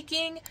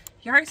 antiquing,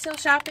 yard sale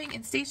shopping,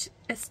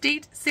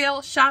 estate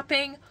sale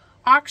shopping,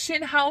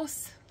 auction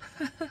house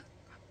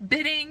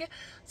bidding,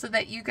 so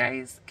that you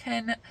guys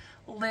can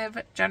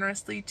live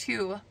generously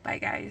too. Bye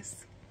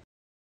guys.